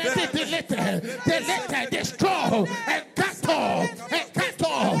permanently deleted, destroy, and cut off,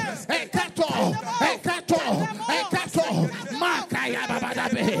 Makaya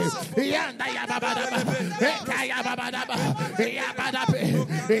babadabe, Yanda yababadaba, Ekaya babadaba, Yabadabe,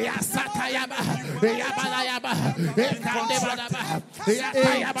 Yasatayaba, Yabalayaba, Ekandebadaba,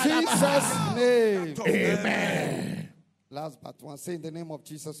 Jesus' name. Amen. Last but one, say in the name of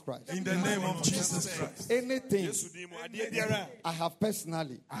Jesus Christ. In the name of Jesus Christ. Anything I have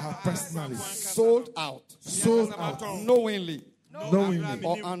personally sold out knowingly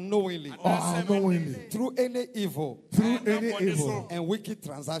or unknowingly through any evil and wicked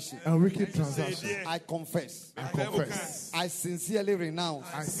transaction, I confess, I sincerely renounce,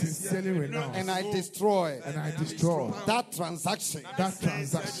 and I destroy that transaction.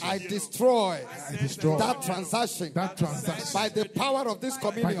 I destroy that transaction by the power of this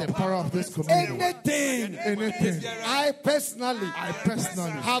communion. Anything I personally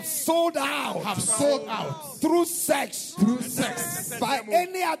have sold out through sex, by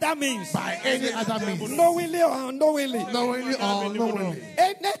any other means, knowingly or unknowingly,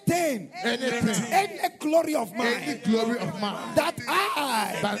 anything, any glory of mine, that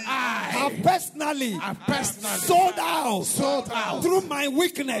I have personally sold out through my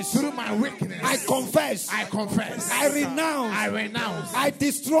weakness, I confess, I renounce, I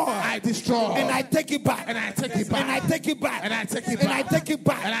destroy, and I take it back, and I take it back, and I take it back, and I take it back, and I take it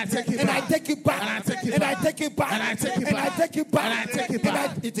back, and I take it back, and I take it back, and I take it back, and I take it back, and I take it back, and I take it back, and I take it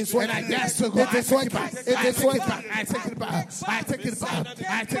back. It is working. It is working. It is working. I take it back. I take it back.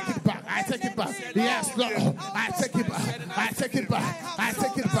 I take it back. I take it back. Yes, Lord. I take it back. I take it back. I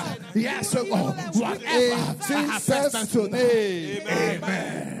take it back. Yes, Lord. Whatever I have Jesus' name.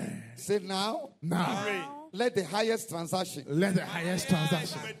 Amen. Say now. Let the highest transaction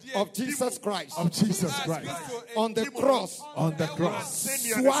of Jesus Christ on the cross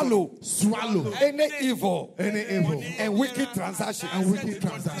swallow any evil and wicked transaction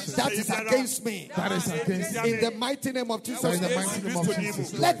that is against me. In the mighty name of Jesus.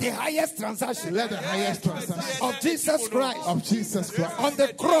 Let the highest transaction of Jesus Christ on the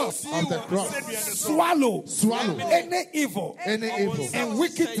cross swallow any evil and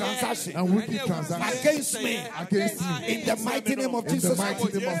wicked transaction against me. In the mighty name of Jesus.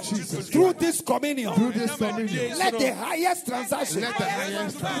 Through this communion, let the highest transaction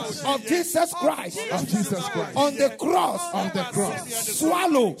of Jesus Christ on the cross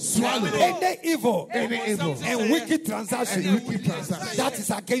swallow any evil and wicked transaction that is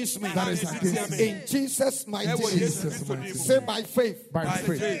against me. In Jesus' mighty name. Say by faith,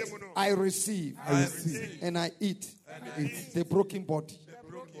 I receive and I eat the broken body.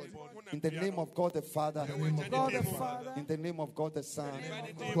 In the name of God the Father, in the name of God the Son,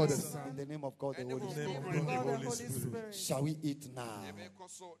 in the name of God the Holy Spirit. Shall we eat now?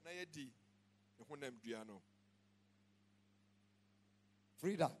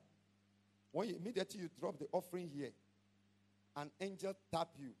 Frida, when immediately you drop the offering here, an angel tap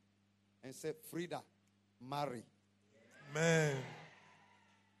you and say, Frida, marry. Amen.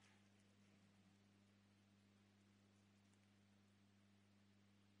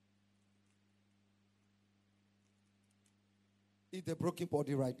 Eat the broken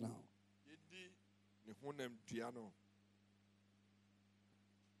body right now.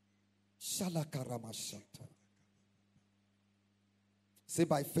 Shalakaramashata. Say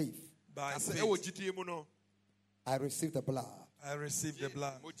by faith. By faith. I receive the blood. I receive the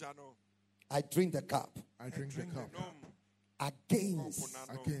blood. I drink the cup.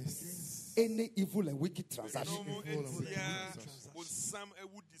 Against any evil and wicked transaction,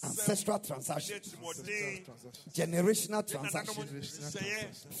 ancestral transactions, generational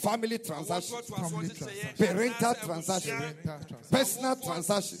transactions, family transactions, parental transactions, personal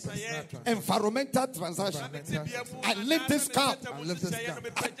transactions, environmental transactions. I lift this cup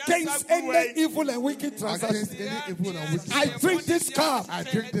against any evil and wicked transactions. I drink this cup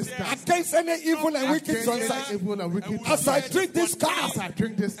against any evil and wicked transactions. As I drink this cup,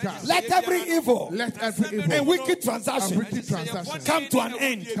 let every evil and wicked transaction come to an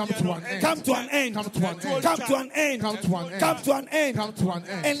end. Come to an end. Come to an end. Come to an end. Come to an end. Come to an end. Come to an end. Come to an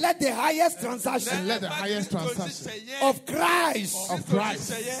end. And let the highest transaction of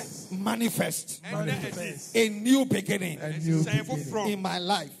Christ manifest a new beginning in my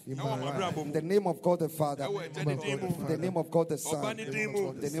life. In the name of God the Father, in the name of God the Son, in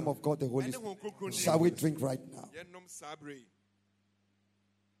the name of God the Holy Spirit. Shall we drink right now?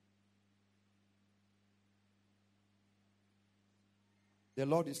 The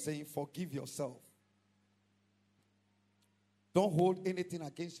Lord is saying, forgive yourself. Don't hold anything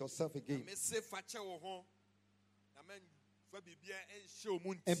against yourself again.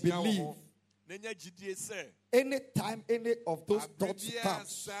 And believe. Anytime any of those thoughts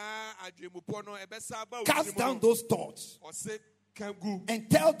comes, cast down those thoughts and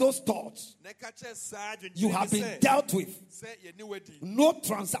tell those thoughts you have been dealt with. No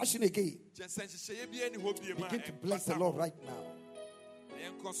transaction again. Begin to bless the Lord right now.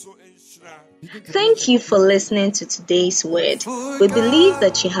 Thank you for listening to today's word. We believe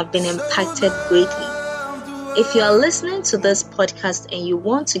that you have been impacted greatly. If you are listening to this podcast and you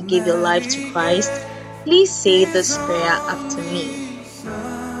want to give your life to Christ, please say this prayer after me.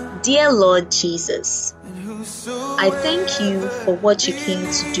 Dear Lord Jesus, I thank you for what you came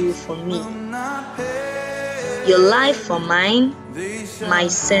to do for me. Your life for mine, my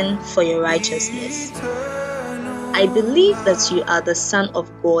sin for your righteousness. I believe that you are the Son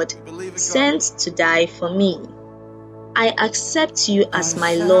of God, sent to die for me. I accept you as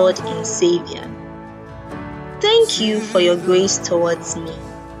my Lord and Savior. Thank you for your grace towards me.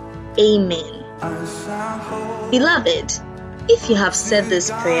 Amen. Beloved, if you have said this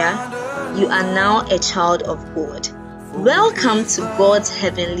prayer, you are now a child of God. Welcome to God's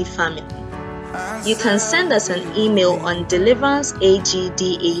heavenly family. You can send us an email on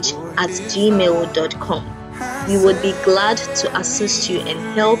deliveranceagdh@gmail.com. We would be glad to assist you and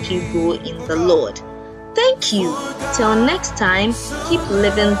help you grow in the Lord. Thank you. Till next time, keep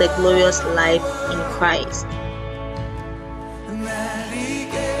living the glorious life in Christ.